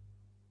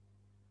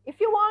 If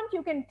you want,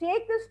 you can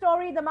take the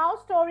story, the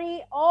mouse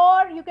story,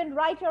 or you can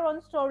write your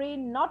own story,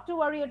 not to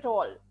worry at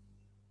all.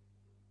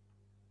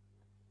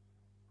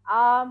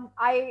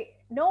 I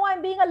know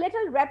I'm being a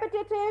little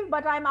repetitive,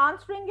 but I'm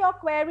answering your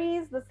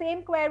queries, the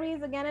same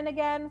queries again and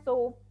again.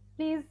 So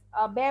please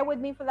bear with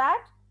me for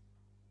that.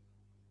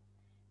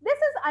 This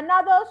is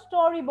another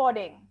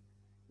storyboarding.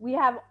 We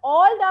have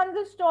all done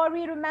this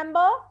story,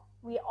 remember?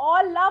 We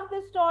all love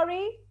this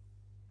story.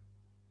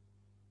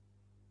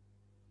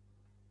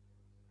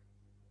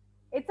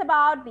 It's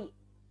about the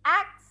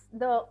axe,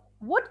 the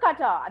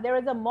woodcutter. There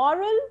is a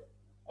moral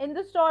in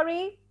the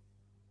story.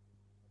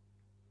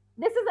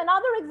 This is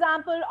another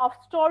example of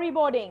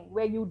storyboarding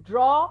where you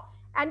draw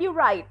and you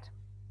write.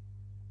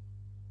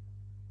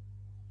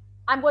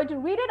 I'm going to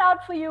read it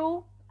out for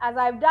you as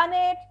I've done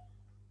it.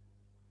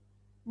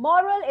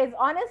 Moral is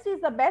honesty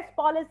is the best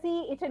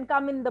policy. It can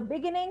come in the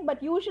beginning,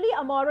 but usually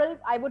a moral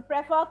I would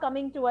prefer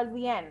coming towards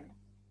the end.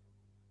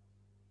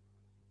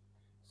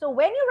 So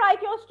when you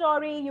write your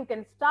story, you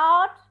can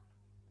start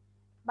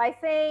by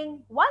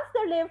saying, once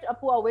there lived a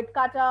poor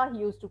woodcutter. He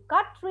used to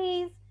cut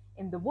trees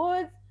in the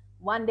woods.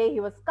 One day he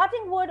was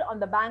cutting wood on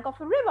the bank of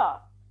a river.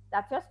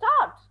 That's your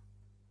start.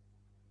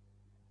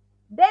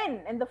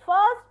 Then in the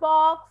first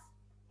box,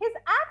 his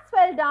axe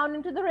fell down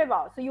into the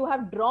river. So you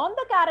have drawn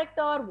the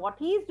character, what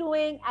he is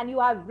doing, and you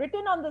have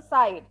written on the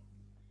side.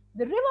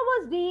 The river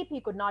was deep.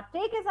 He could not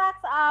take his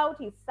axe out.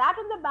 He sat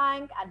on the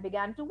bank and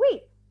began to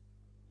weep.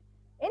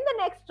 In the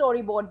next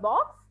storyboard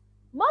box,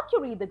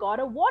 Mercury, the god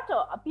of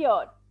water,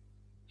 appeared.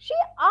 She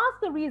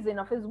asked the reason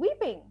of his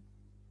weeping.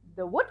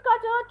 The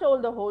woodcutter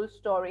told the whole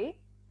story.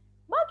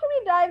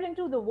 Mercury dived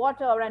into the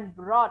water and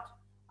brought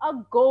a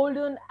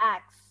golden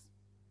axe.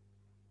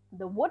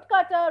 The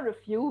woodcutter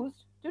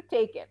refused to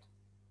take it.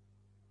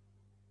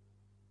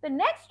 The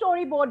next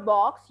storyboard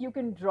box, you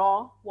can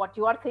draw what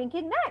you are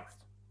thinking next.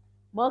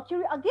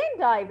 Mercury again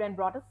dived and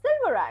brought a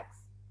silver axe.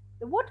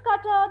 The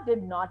woodcutter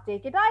did not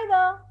take it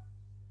either.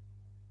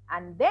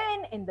 And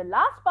then in the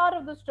last part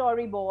of the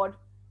storyboard,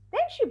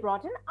 then she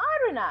brought an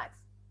iron axe.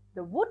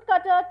 The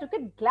woodcutter took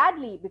it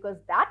gladly because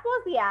that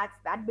was the axe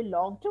that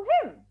belonged to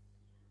him.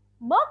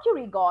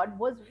 Mercury god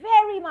was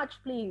very much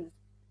pleased.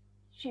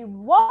 She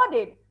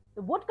rewarded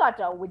the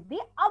woodcutter with the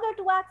other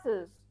two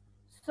axes.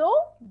 So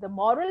the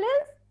moral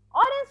is,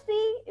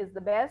 honesty is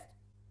the best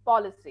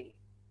policy.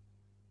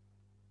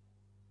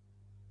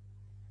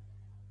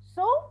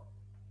 So,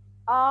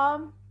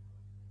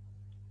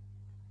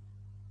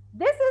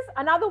 this is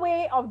another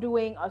way of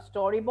doing a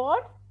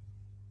storyboard.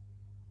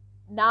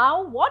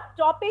 Now, what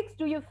topics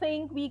do you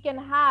think we can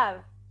have?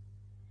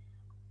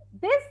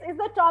 This is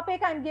the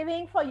topic I'm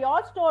giving for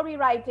your story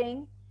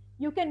writing.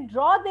 You can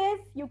draw this,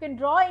 you can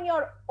draw in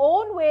your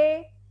own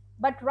way,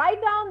 but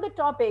write down the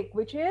topic,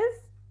 which is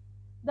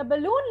the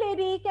balloon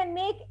lady can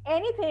make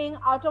anything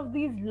out of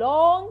these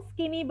long,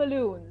 skinny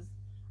balloons.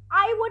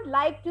 I would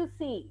like to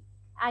see,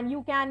 and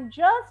you can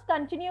just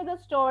continue the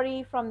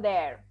story from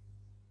there.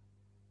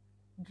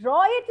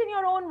 Draw it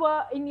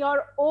in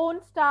your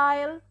own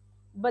style,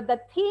 but the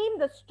theme,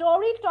 the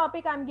story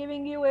topic I'm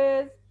giving you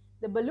is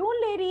the balloon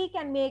lady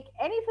can make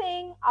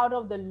anything out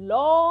of the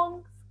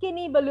long,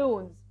 skinny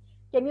balloons.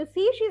 Can you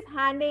see she's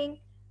handing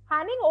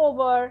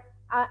over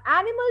an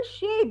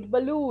animal-shaped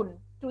balloon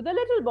to the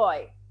little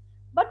boy?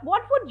 But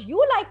what would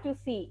you like to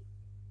see?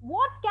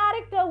 What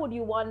character would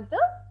you want the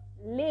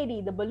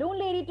lady, the balloon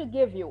lady, to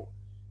give you?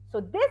 So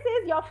this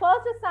is your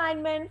first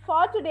assignment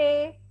for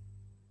today.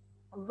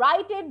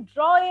 Write it,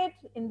 draw it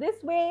in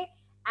this way,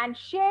 and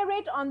share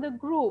it on the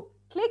group.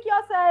 Click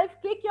yourself,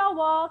 click your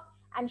work,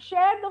 and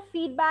share the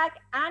feedback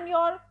and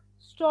your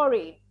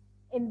story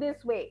in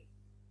this way.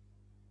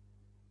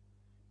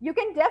 You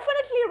can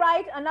definitely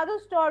write another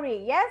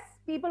story. Yes,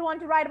 people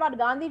want to write about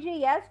Gandhiji.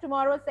 Yes,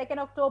 tomorrow is 2nd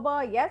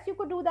October. Yes, you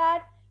could do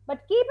that.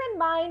 But keep in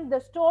mind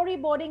the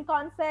storyboarding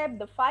concept,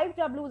 the 5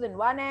 W's in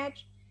 1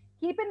 H.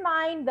 Keep in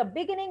mind the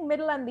beginning,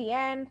 middle, and the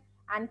end.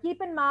 And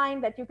keep in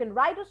mind that you can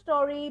write a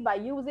story by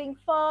using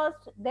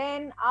first,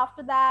 then,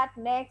 after that,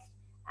 next,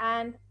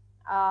 and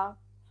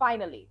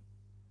finally.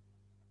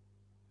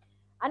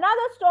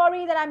 Another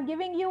story that I'm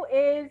giving you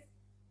is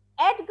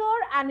Edgar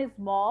and his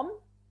mom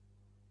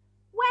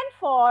went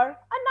for a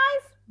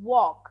nice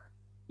walk.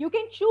 You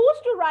can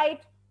choose to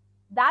write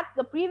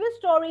the previous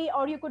story,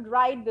 or you could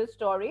write this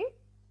story.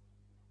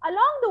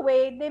 Along the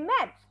way, they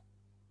met.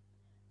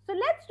 So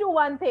let's do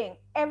one thing.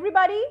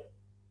 Everybody,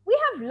 we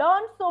have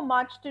learned so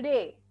much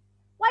today.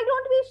 Why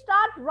don't we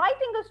start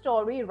writing a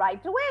story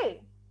right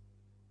away?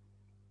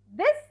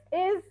 This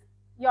is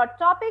your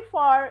topic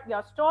for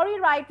your story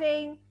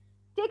writing.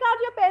 Take out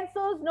your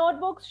pencils,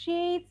 notebooks,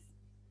 sheets,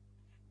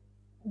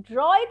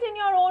 draw it in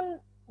your own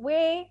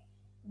way.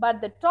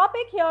 But the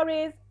topic here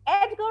is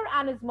Edgar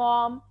and his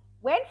mom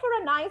went for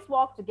a nice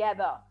walk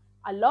together.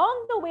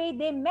 Along the way,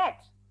 they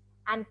met.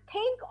 And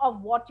think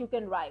of what you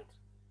can write.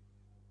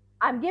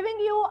 I'm giving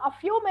you a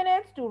few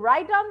minutes to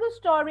write down the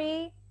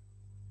story.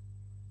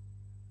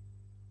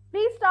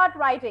 Please start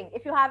writing.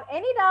 If you have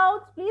any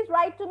doubts, please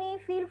write to me.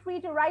 Feel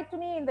free to write to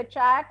me in the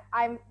chat.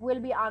 I will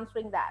be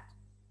answering that.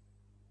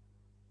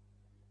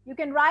 You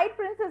can write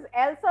Princess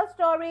Elsa's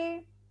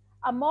story.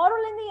 A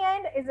moral in the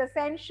end is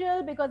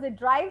essential because it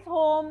drives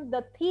home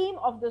the theme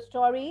of the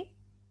story.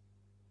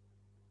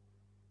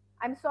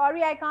 I'm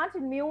sorry I can't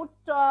mute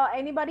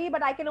anybody,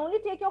 but I can only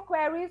take your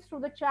queries through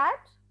the chat.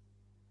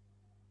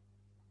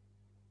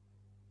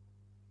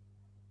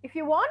 If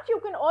you want, you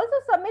can also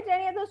submit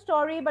any other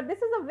story, but this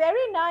is a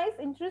very nice,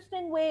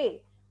 interesting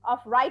way of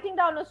writing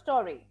down a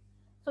story.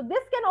 So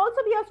this can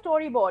also be a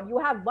storyboard. You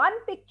have one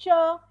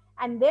picture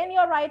and then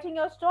you're writing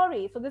your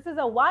story. So this is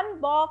a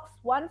one box,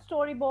 one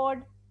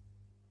storyboard,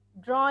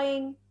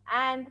 drawing,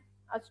 and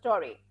a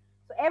story.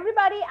 So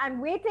everybody,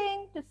 I'm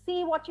waiting to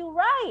see what you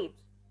write.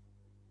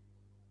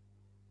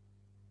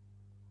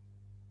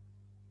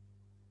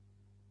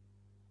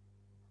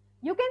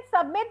 You can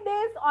submit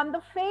this on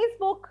the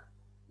Facebook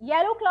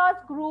Yellow Class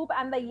group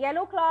and the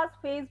Yellow Class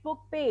Facebook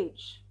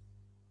page.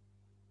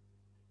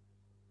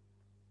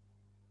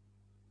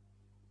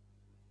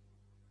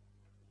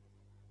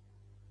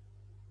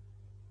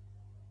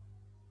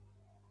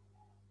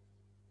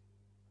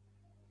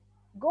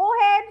 Go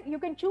ahead, you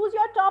can choose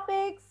your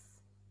topics.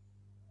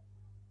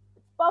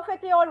 It's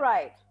perfectly all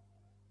right.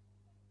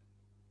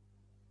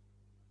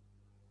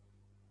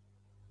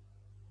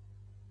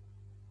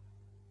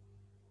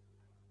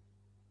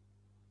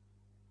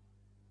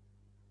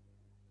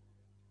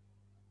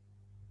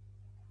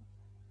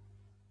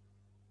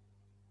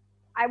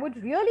 I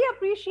would really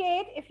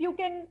appreciate if you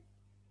can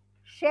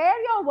share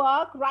your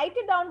work, write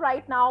it down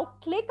right now,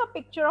 click a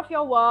picture of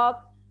your work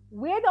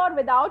with or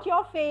without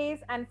your face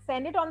and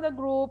send it on the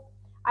group.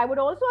 I would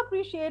also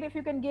appreciate if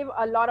you can give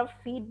a lot of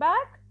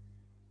feedback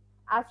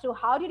as to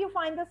how did you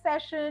find the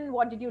session,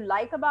 what did you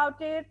like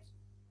about it,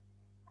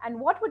 and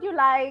what would you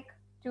like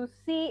to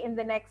see in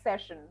the next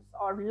sessions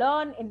or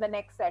learn in the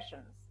next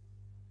sessions.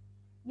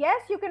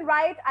 Yes, you can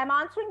write. I'm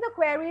answering the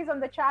queries on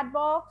the chat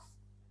box.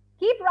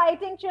 Keep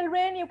writing,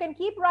 children. You can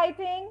keep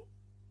writing.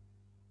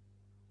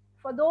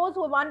 For those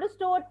who have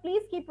understood,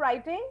 please keep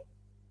writing.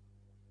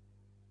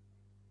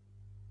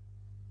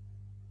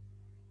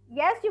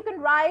 Yes, you can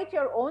write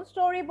your own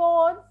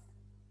storyboards.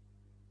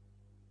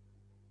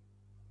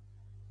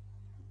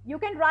 You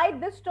can write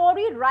this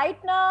story right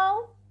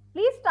now.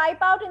 Please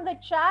type out in the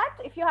chat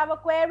if you have a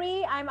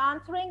query. I'm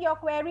answering your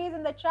queries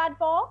in the chat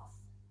box.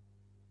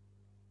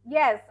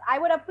 Yes, I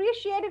would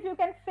appreciate if you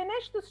can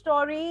finish the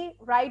story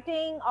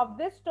writing of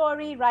this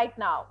story right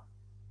now.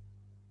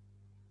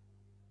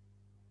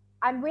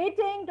 I'm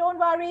waiting, don't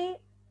worry.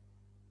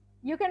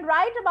 You can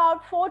write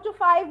about 4 to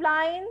 5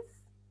 lines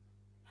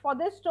for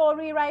this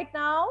story right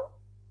now.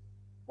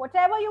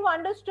 Whatever you've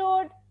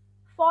understood,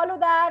 follow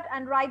that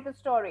and write the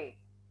story.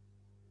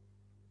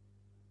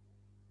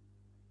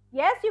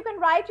 Yes, you can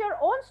write your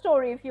own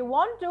story if you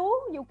want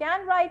to. You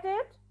can write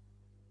it.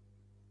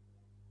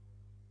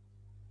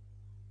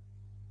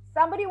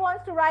 Somebody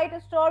wants to write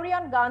a story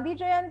on Gandhi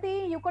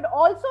Jayanti. You could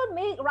also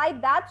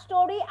write that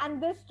story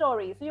and this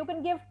story. So you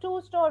can give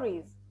 2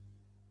 stories.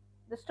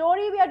 The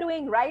story we are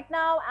doing right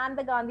now and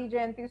the Gandhi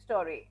Jayanti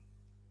story.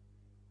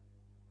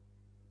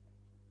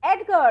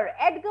 Edgar.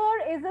 Edgar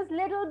is this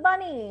little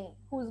bunny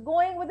who's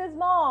going with his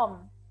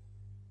mom.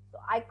 So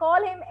I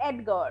call him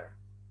Edgar.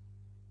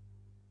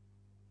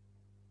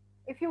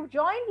 If you've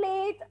joined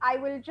late, I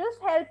will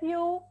just help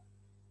you.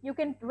 You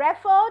can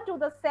refer to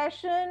the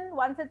session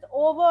once it's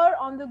over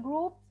on the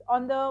groups,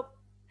 on the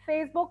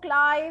Facebook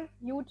Live,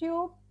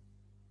 YouTube,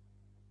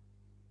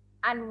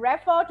 and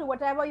refer to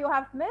whatever you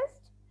have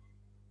missed.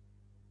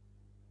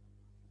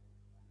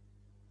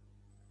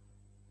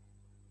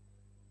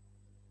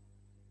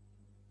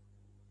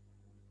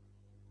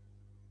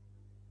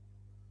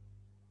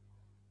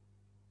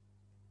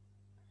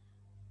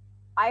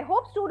 I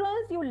hope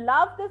students, you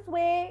love this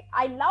way.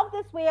 I love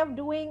this way of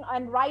doing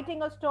and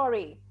writing a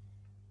story.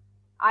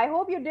 I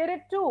hope you did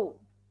it too.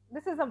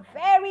 This is a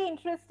very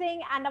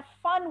interesting and a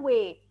fun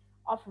way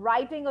of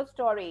writing a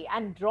story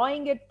and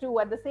drawing it too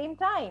at the same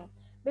time.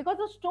 Because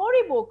a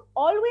storybook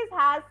always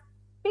has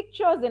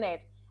pictures in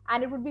it,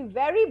 and it would be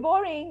very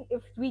boring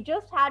if we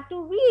just had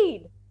to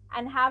read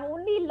and have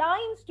only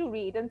lines to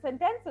read and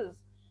sentences.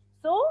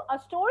 So, a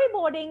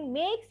storyboarding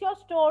makes your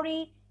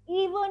story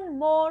even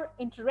more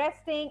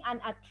interesting and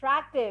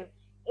attractive.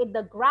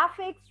 The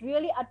graphics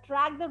really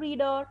attract the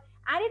reader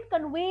and it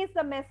conveys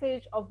the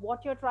message of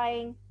what you're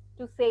trying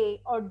to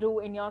say or do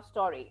in your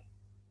story.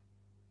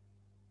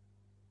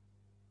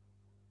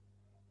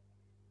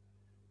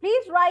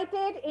 Please write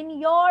it in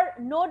your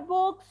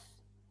notebooks,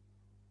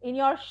 in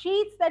your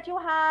sheets that you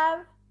have.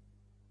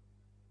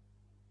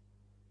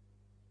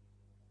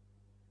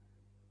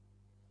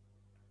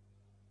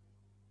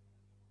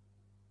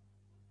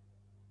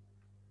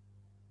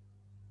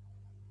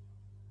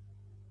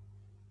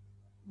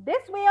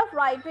 This way of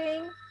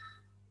writing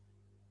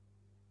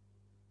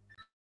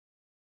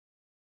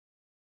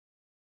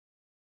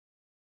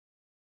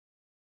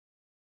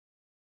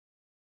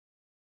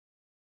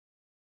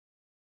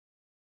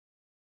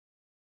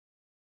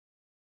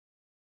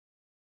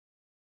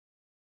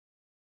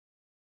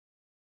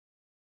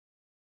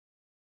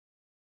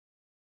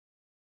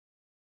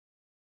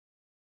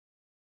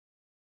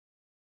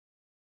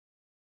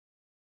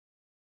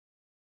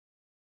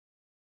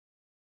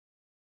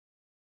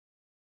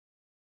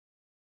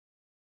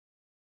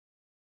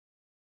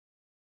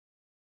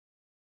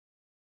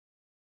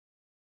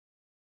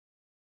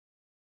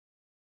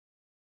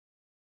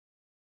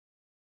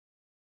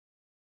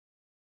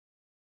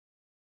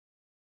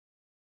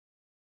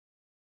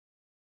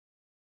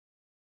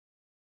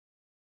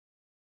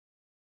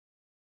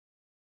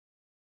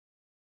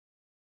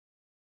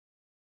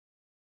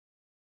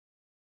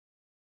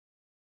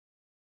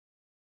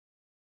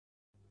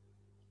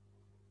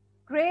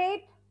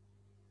great.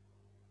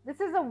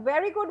 This is a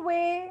very good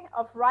way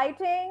of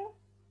writing.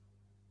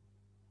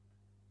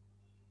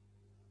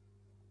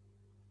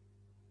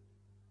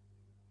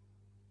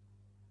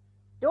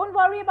 Don't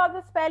worry about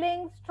the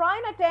spellings.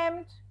 Try and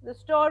attempt the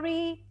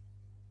story.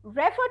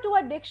 Refer to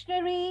a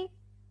dictionary.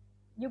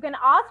 You can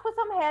ask for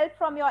some help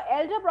from your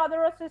elder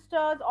brother or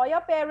sisters or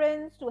your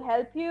parents to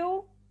help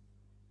you.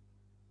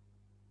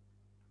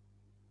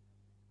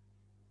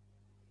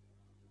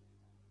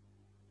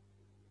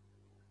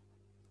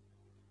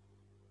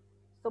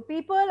 So,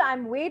 people,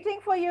 I'm waiting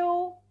for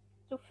you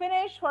to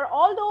finish. For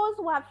all those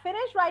who have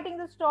finished writing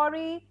the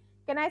story,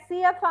 can I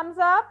see a thumbs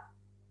up?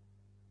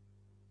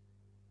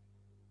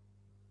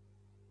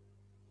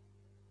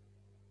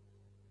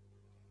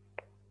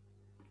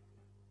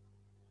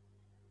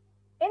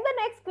 In the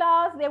next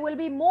class, there will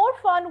be more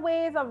fun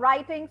ways of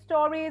writing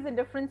stories in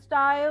different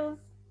styles.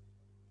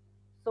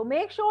 So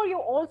make sure you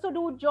also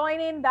do join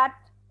in that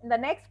in the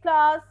next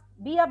class,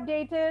 be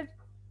updated.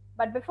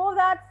 But before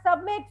that,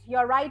 submit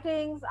your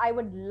writings. I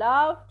would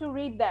love to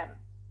read them.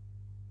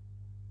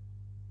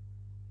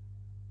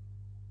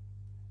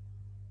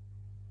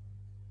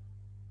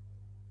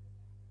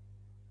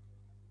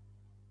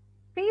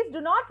 Please do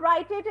not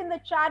write it in the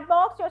chat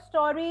box, your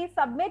story.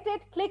 Submit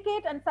it, click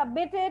it, and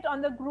submit it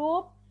on the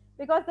group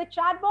because the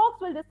chat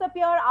box will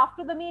disappear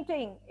after the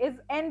meeting is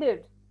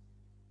ended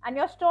and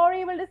your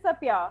story will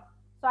disappear.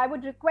 So I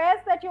would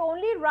request that you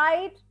only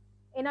write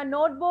in a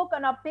notebook,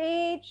 on a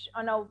page,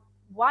 on a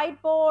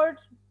whiteboard,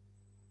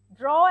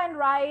 draw and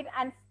write,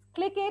 and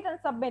click it and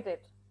submit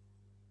it.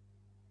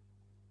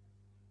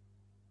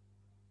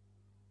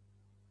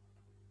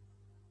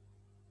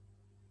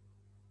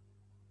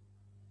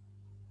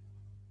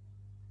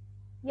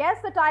 Yes,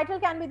 the title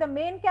can be the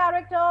main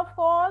character, of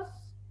course.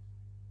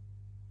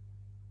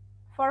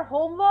 For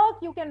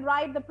homework, you can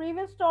write the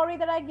previous story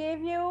that I gave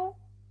you.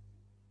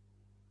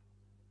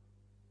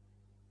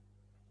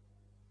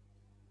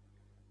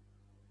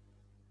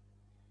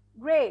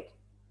 Great.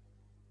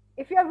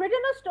 If you have written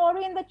a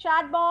story in the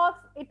chat box,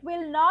 it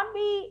will not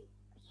be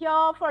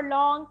here for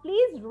long.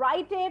 Please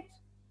write it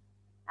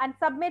and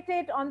submit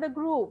it on the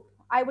group.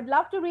 I would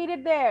love to read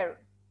it there.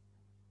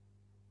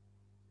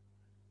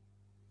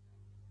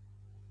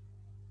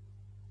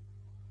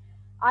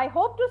 I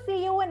hope to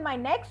see you in my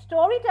next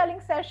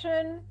storytelling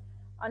session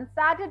on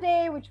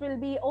Saturday, which will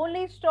be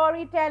only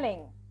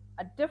storytelling,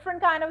 a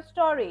different kind of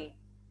story.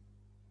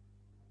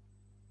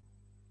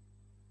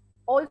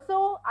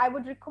 Also, I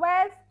would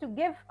request to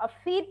give a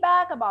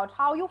feedback about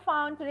how you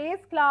found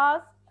today's class.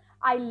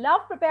 I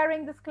love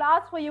preparing this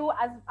class for you,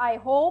 as I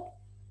hope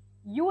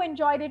you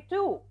enjoyed it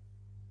too.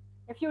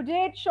 If you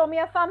did, show me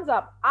a thumbs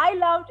up. I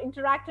loved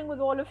interacting with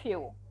all of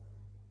you.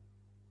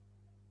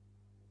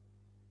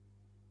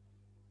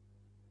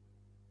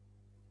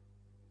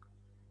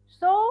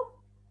 So,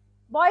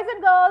 boys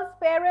and girls,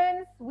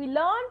 parents, we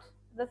learned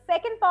the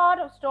second part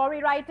of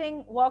story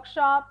writing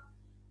workshop.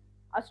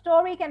 A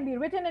story can be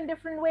written in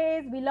different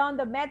ways. We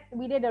learned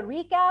we did a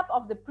recap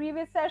of the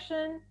previous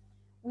session.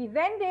 We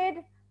then did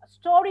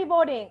a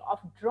storyboarding of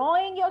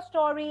drawing your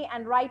story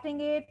and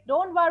writing it.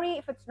 Don't worry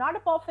if it's not a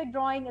perfect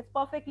drawing, it's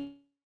perfectly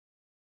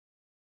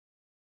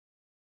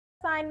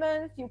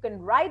assignments. You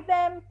can write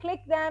them,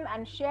 click them,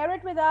 and share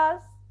it with us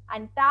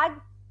and tag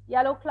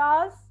Yellow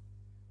Class.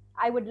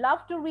 I would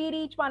love to read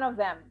each one of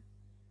them.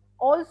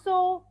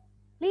 Also,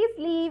 please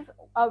leave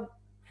a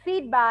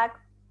feedback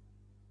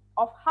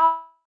of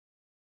how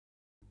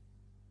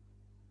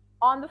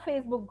on the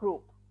Facebook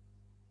group.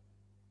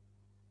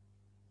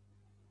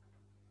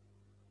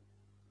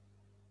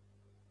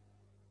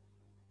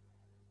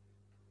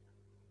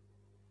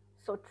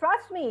 So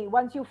trust me,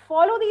 once you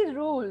follow these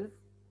rules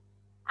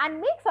and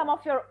make some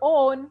of your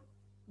own,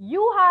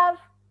 you have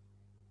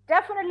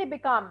definitely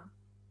become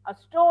a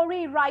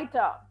story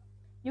writer.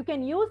 You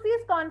can use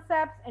these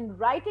concepts in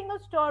writing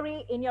a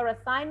story in your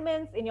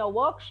assignments, in your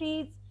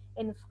worksheets,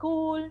 in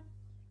school,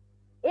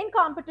 in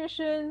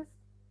competitions,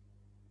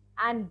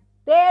 and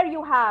there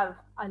you have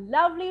a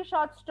lovely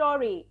short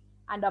story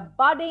and a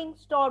budding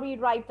story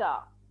writer,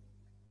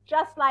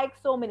 just like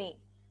so many.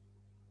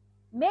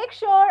 Make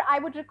sure, I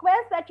would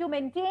request that you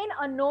maintain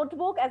a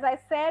notebook, as I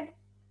said,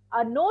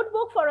 a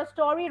notebook for a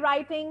story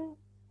writing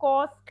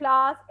course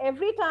class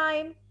every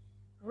time.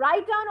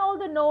 Write down all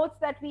the notes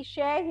that we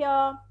share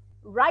here.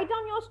 Write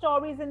down your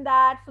stories in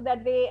that so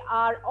that they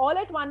are all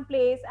at one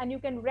place and you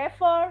can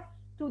refer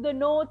to the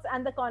notes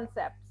and the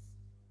concepts.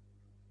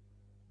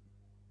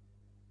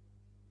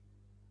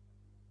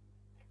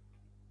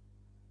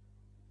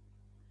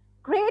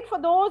 Great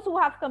for those who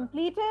have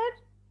completed.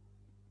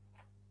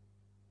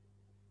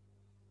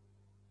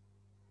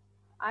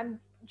 I'm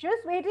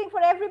just waiting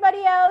for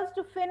everybody else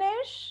to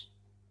finish.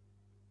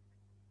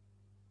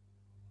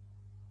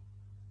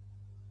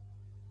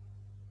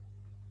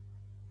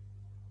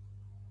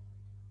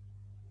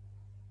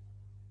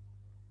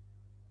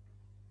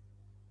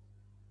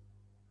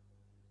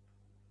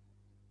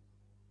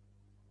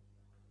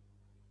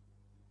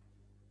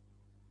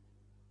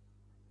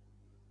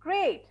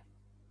 Great.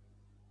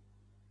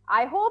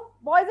 I hope,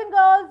 boys and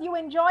girls, you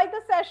enjoyed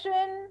the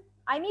session.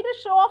 I need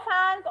a show of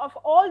hands of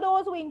all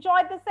those who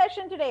enjoyed the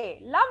session today.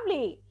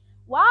 Lovely.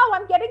 Wow,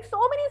 I'm getting so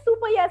many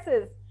super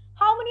yeses.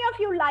 How many of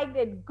you liked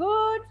it?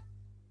 Good.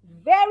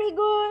 Very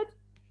good.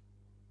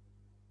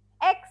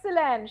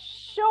 Excellent.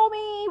 Show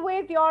me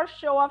with your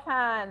show of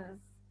hands.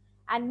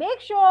 And make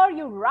sure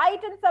you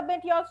write and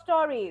submit your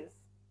stories.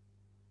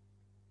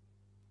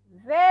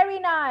 Very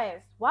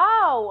nice.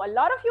 Wow, a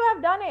lot of you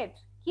have done it.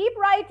 Keep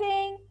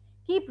writing.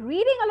 Keep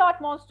reading a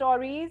lot more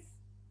stories.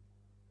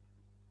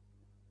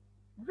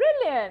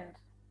 Brilliant.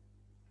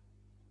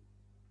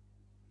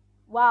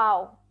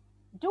 Wow.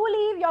 Do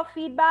leave your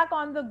feedback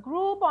on the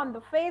group, on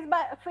the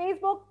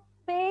Facebook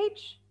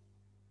page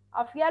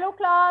of Yellow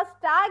Class.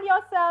 Tag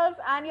yourself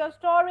and your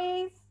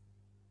stories.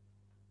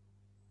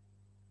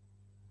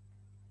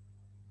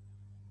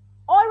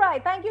 All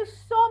right. Thank you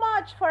so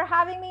much for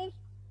having me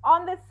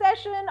on this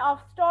session of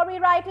Story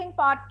Writing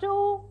Part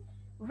 2.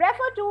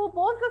 Refer to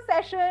both the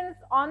sessions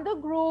on the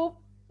group.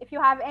 If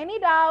you have any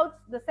doubts,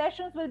 the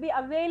sessions will be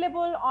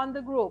available on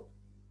the group.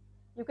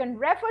 You can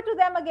refer to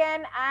them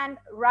again and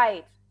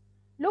write.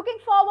 Looking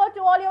forward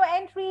to all your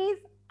entries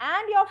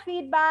and your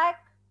feedback.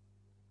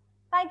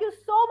 Thank you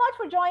so much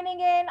for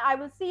joining in. I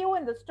will see you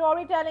in the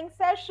storytelling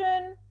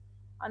session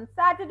on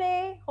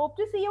Saturday. Hope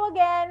to see you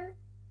again.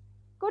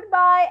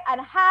 Goodbye and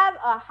have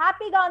a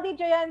happy Gandhi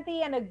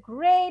Jayanti and a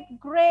great,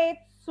 great,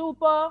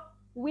 super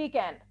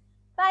weekend.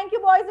 Thank you,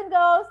 boys and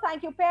girls.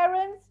 Thank you,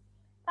 parents.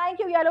 Thank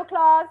you, Yellow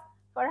Class,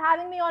 for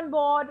having me on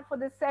board for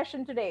this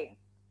session today.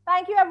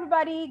 Thank you,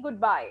 everybody.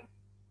 Goodbye.